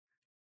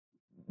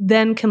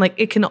then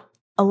it can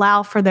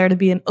allow for there to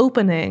be an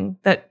opening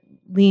that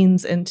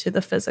leans into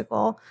the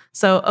physical.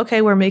 So,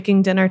 okay, we're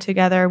making dinner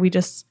together. We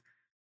just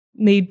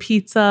made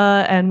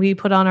pizza and we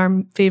put on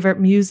our favorite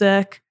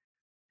music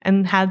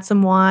and had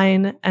some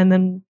wine. And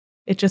then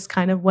it just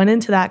kind of went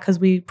into that because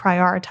we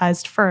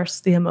prioritized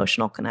first the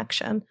emotional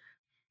connection.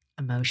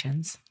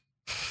 Emotions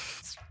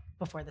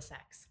before the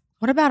sex.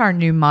 What about our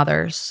new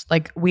mothers?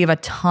 Like, we have a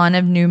ton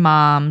of new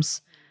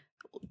moms,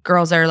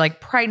 girls that are like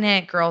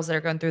pregnant, girls that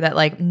are going through that,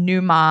 like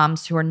new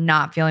moms who are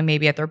not feeling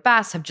maybe at their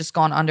best, have just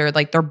gone under,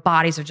 like their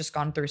bodies have just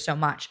gone through so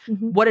much.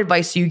 What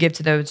advice do you give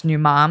to those new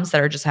moms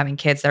that are just having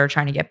kids that are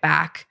trying to get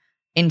back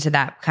into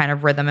that kind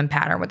of rhythm and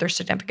pattern with their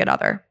significant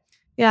other?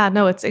 Yeah,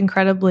 no, it's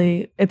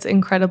incredibly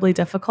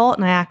difficult.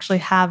 And I actually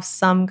have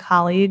some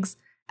colleagues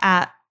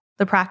at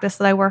the practice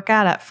that I work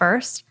at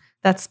first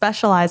that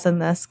specialize in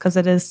this because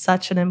it is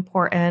such an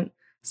important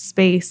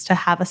space to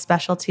have a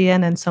specialty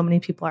in. And so many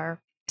people are.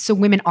 So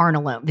women aren't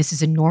alone. This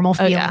is a normal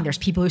feeling. Yeah. There's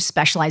people who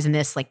specialize in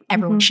this. Like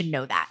everyone should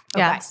know that.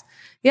 Okay. Yes.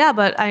 Yeah,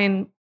 but I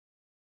mean,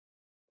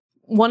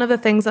 one of the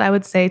things that I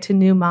would say to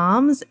new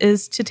moms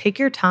is to take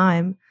your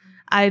time.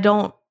 I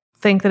don't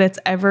think that it's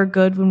ever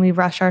good when we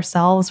rush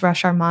ourselves,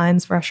 rush our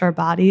minds, rush our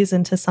bodies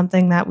into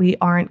something that we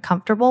aren't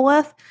comfortable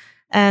with.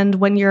 And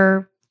when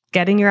you're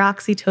getting your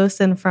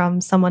oxytocin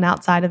from someone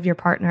outside of your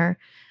partner,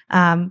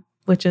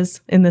 which is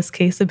in this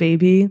case a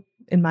baby,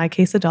 in my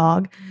case a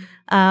dog.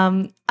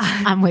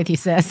 I'm with you,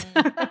 sis.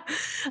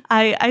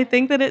 I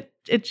think that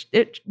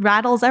it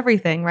rattles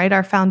everything, right?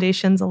 Our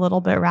foundation's a little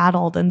bit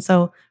rattled. And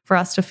so for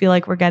us to feel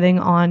like we're getting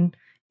on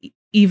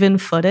even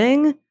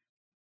footing,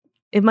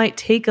 it might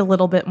take a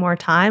little bit more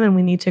time, and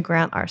we need to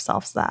grant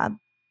ourselves that.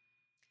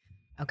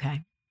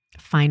 Okay.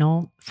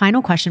 Final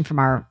question from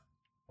our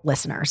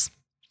listeners.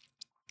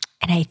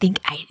 And I think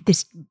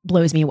this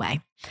blows me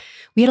away.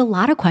 We had a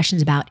lot of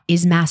questions about,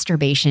 is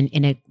masturbation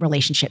in a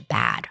relationship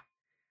bad?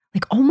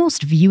 Like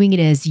almost viewing it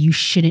as you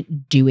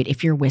shouldn't do it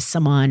if you're with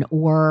someone,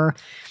 or,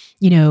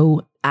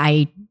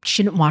 I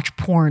shouldn't watch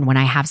porn when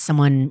I have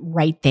someone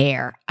right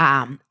there.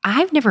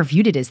 I've never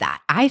viewed it as that.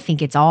 I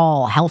think it's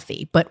all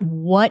healthy. But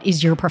what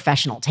is your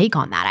professional take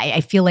on that? I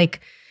feel like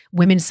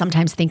women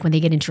sometimes think when they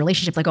get into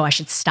relationships, like, oh, I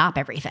should stop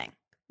everything.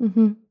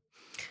 Mm-hmm.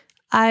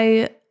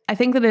 I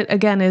think that it,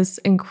 again, is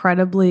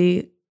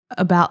incredibly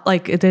about,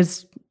 like, it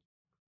is.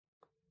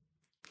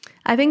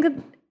 I think that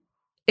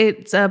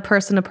it's a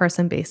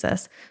person-to-person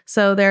basis.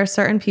 So there are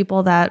certain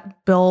people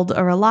that build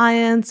a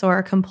reliance or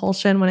a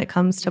compulsion when it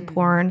comes to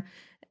porn.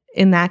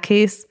 In that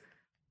case,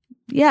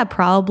 yeah,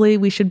 probably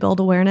we should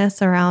build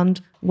awareness around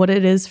what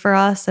it is for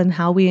us and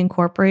how we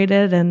incorporate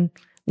it and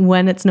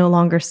when it's no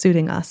longer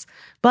suiting us.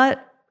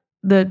 But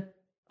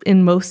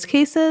in most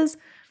cases,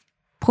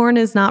 porn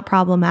is not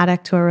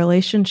problematic to a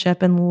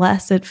relationship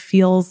unless it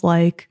feels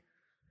like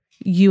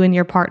you and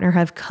your partner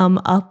have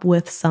come up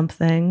with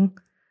something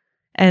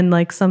and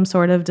like some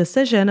sort of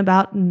decision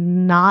about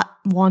not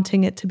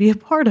wanting it to be a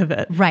part of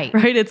it. Right.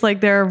 Right. It's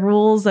like there are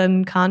rules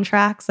and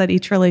contracts that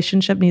each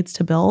relationship needs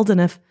to build. And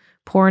if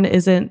porn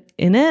isn't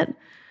in it,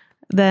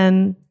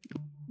 then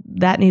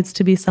that needs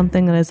to be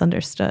something that is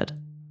understood.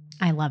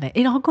 I love it.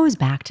 It all goes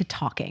back to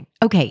talking.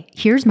 Okay,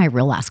 here's my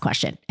real last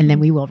question, and then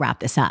we will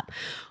wrap this up.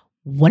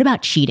 What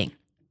about cheating?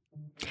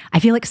 I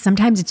feel like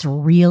sometimes it's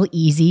real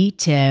easy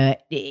to,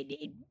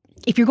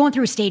 if you're going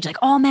through a stage like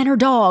all men are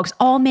dogs,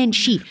 all men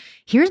cheat.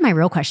 Here's my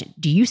real question.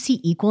 Do you see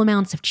equal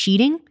amounts of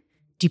cheating?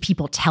 Do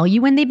people tell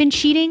you when they've been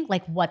cheating?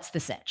 Like, what's the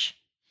sitch?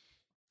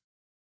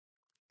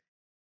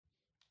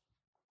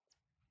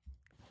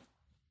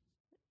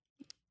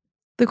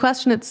 The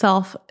question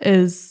itself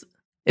is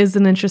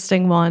an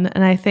interesting one.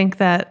 And I think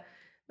that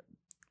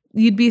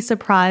you'd be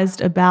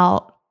surprised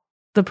about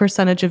the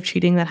percentage of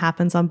cheating that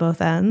happens on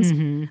both ends.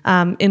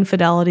 Mm-hmm.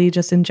 Infidelity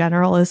just in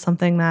general is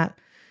something that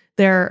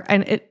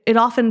it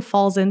often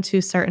falls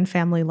into certain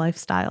family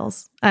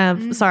lifestyles,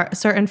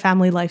 certain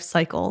family life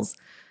cycles.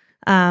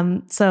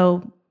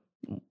 So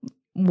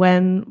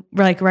when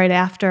right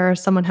after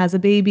someone has a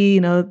baby,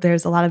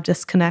 there's a lot of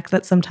disconnect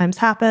that sometimes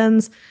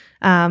happens.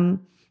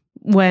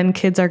 When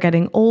kids are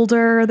getting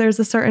older, there's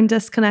a certain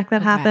disconnect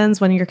that happens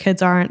when your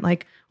kids aren't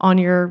like on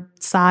your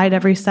side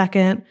every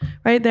second,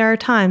 right? There are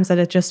times that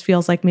it just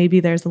feels like maybe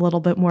there's a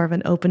little bit more of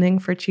an opening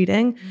for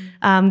cheating.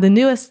 The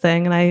newest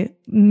thing, and I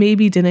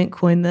maybe didn't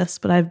coin this,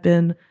 but I've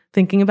been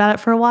thinking about it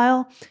for a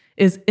while,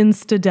 is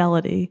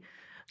instadelity.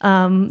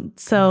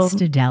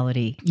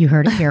 Instadelity. You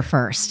heard it here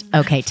first.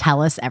 Okay,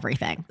 tell us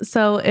everything.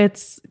 So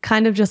it's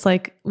kind of just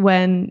like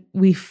when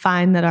we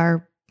find that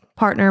our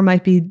partner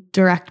might be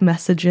direct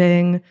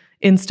messaging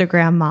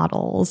Instagram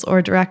models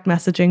or direct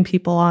messaging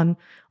people on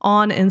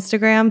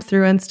Instagram,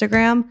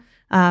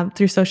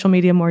 through social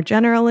media more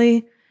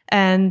generally,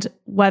 and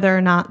whether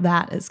or not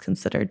that is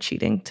considered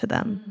cheating to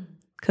them.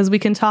 Because we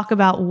can talk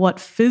about what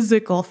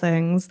physical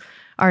things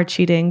are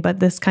cheating,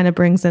 but this kind of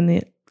brings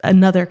in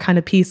another kind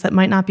of piece that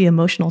might not be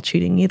emotional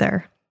cheating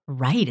either.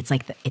 Right. It's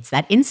like it's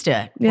that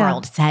Insta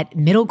world. It's that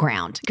middle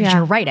ground. Because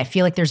you're right. I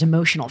feel like there's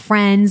emotional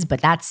friends,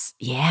 but that's,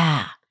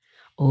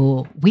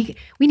 Oh, we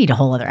need a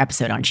whole other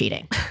episode on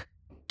cheating.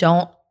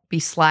 Don't be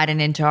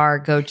sliding into our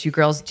go-to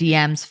girls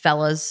DMs,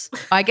 fellas.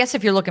 I guess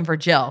if you're looking for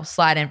Jill,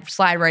 slide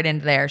right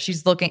into there.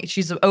 She's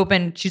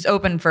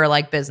open for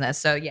like business.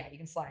 So yeah, you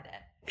can slide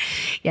in.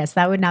 Yes,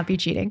 that would not be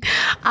cheating.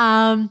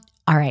 All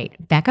right,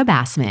 Becca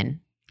Bassman,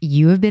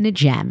 you have been a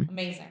gem.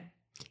 Amazing.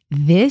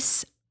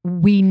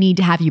 We need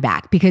to have you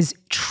back because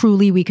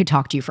truly we could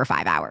talk to you for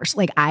 5 hours.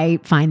 Like I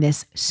find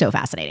this so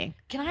fascinating.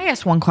 Can I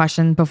ask one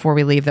question before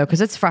we leave though? Because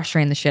it's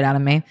frustrating the shit out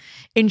of me.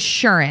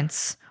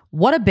 Insurance.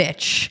 What a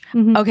bitch.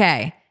 Mm-hmm.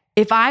 Okay.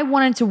 If I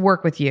wanted to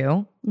work with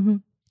you,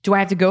 Do I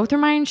have to go through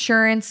my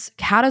insurance?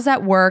 How does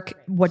that work?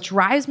 What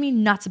drives me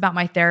nuts about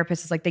my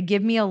therapist is like they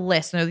give me a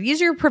list. And these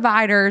are your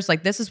providers.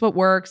 Like this is what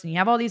works. And you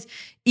have all these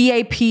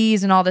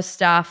EAPs and all this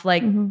stuff.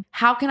 Like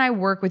how can I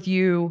work with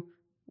you?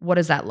 What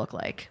does that look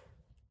like?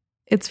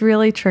 It's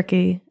really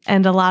tricky.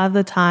 And a lot of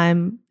the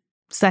time,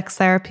 sex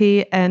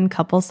therapy and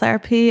couples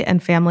therapy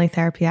and family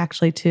therapy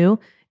actually too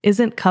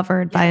isn't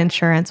covered by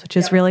insurance, which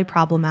is really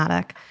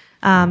problematic.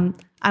 I'm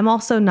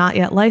also not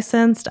yet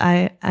licensed.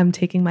 I am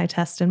taking my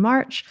test in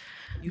March.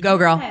 You go,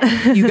 girl.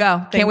 You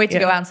go. Can't wait to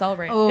go out and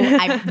celebrate. Oh,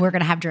 we're going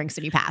to have drinks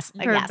when you pass.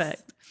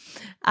 Perfect.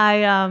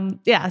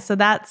 Yes. So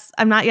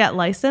I'm not yet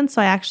licensed,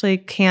 so I actually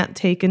can't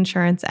take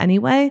insurance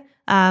anyway.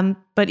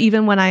 But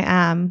even when I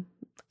am,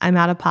 I'm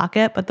out of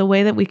pocket. But the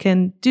way that we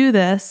can do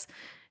this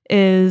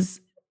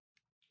is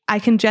I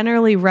can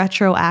generally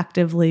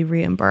retroactively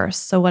reimburse.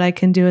 So what I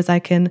can do is I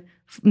can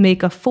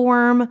make a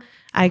form.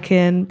 I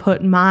can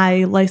put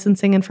my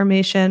licensing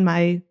information,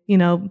 my,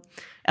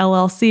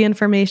 LLC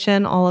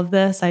information, all of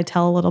this. I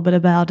tell a little bit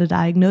about a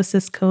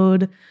diagnosis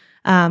code,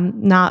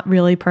 not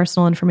really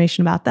personal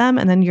information about them.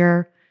 And then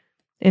your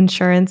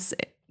insurance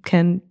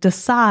can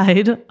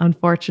decide,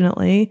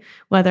 unfortunately,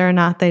 whether or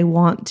not they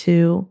want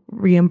to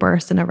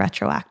reimburse in a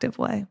retroactive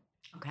way.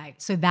 Okay.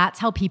 So that's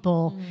how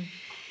people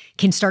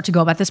can start to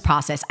go about this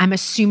process. I'm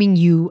assuming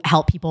you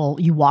help people,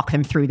 you walk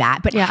them through that.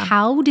 But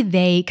how do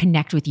they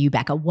connect with you,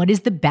 Becca? What is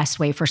the best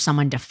way for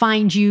someone to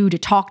find you, to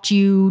talk to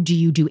you? Do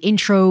you do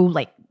intro,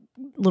 like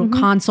little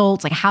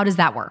consults? Like how does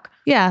that work?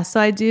 Yeah.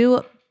 So I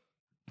do.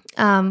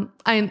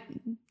 I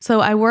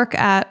work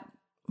at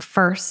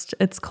FIRST.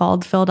 It's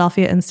called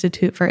Philadelphia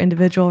Institute for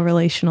Individual,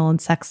 Relational,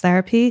 and Sex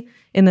Therapy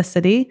in the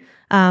city.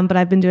 But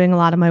I've been doing a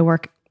lot of my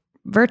work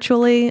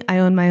virtually. I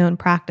own my own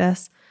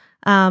practice.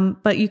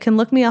 But you can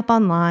look me up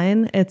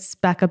online. It's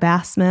Becca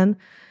Bassman.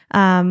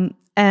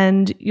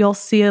 And you'll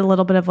see a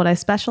little bit of what I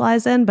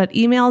specialize in, but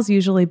email is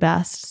usually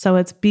best. So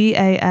it's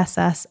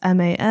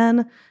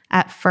BASSMAN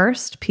at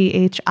FIRST,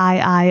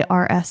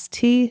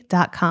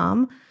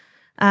 PHIIRST.com.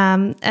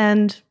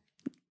 And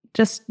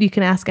just, you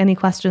can ask any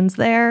questions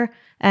there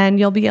and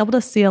you'll be able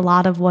to see a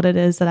lot of what it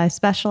is that I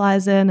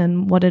specialize in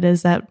and what it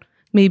is that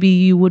maybe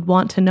you would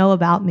want to know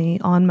about me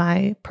on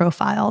my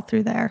profile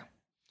through there.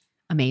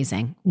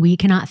 Amazing. We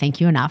cannot thank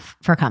you enough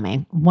for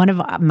coming. One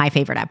of my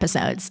favorite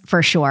episodes,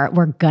 for sure.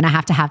 We're going to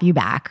have you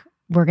back.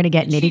 We're going to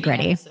get nitty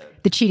gritty.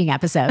 The cheating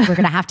episode. We're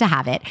going to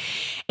have it.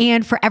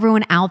 And for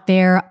everyone out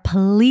there,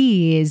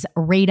 please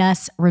rate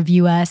us,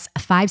 review us.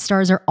 5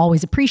 stars are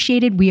always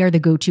appreciated. We are the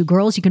Go-To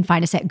Girls. You can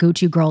find us at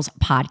Go-To Girls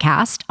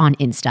Podcast on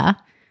Insta.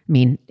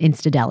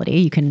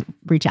 Instadelity. You can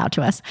reach out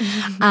to us.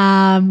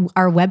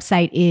 Our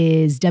website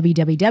is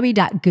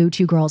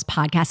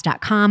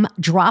www.gotogirlspodcast.com.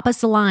 Drop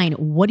us a line.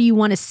 What do you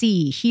want to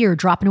see here?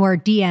 Drop into our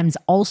DMs.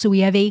 Also, we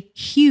have a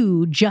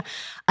huge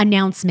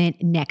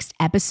announcement next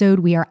episode.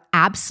 We are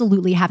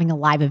absolutely having a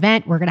live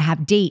event. We're going to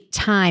have date,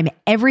 time,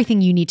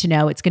 everything you need to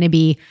know. It's going to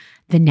be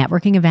the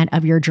networking event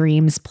of your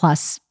dreams.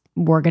 Plus,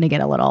 we're going to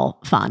get a little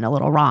fun, a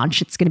little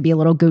raunch. It's going to be a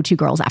little Go-To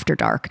Girls After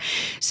Dark.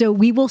 So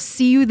we will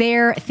see you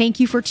there. Thank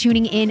you for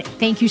tuning in.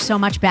 Thank you so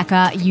much,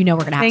 Becca. We're going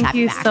to have to have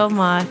you back. Thank you so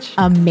much.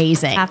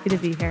 Amazing. Happy to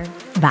be here.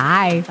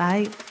 Bye.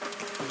 Bye.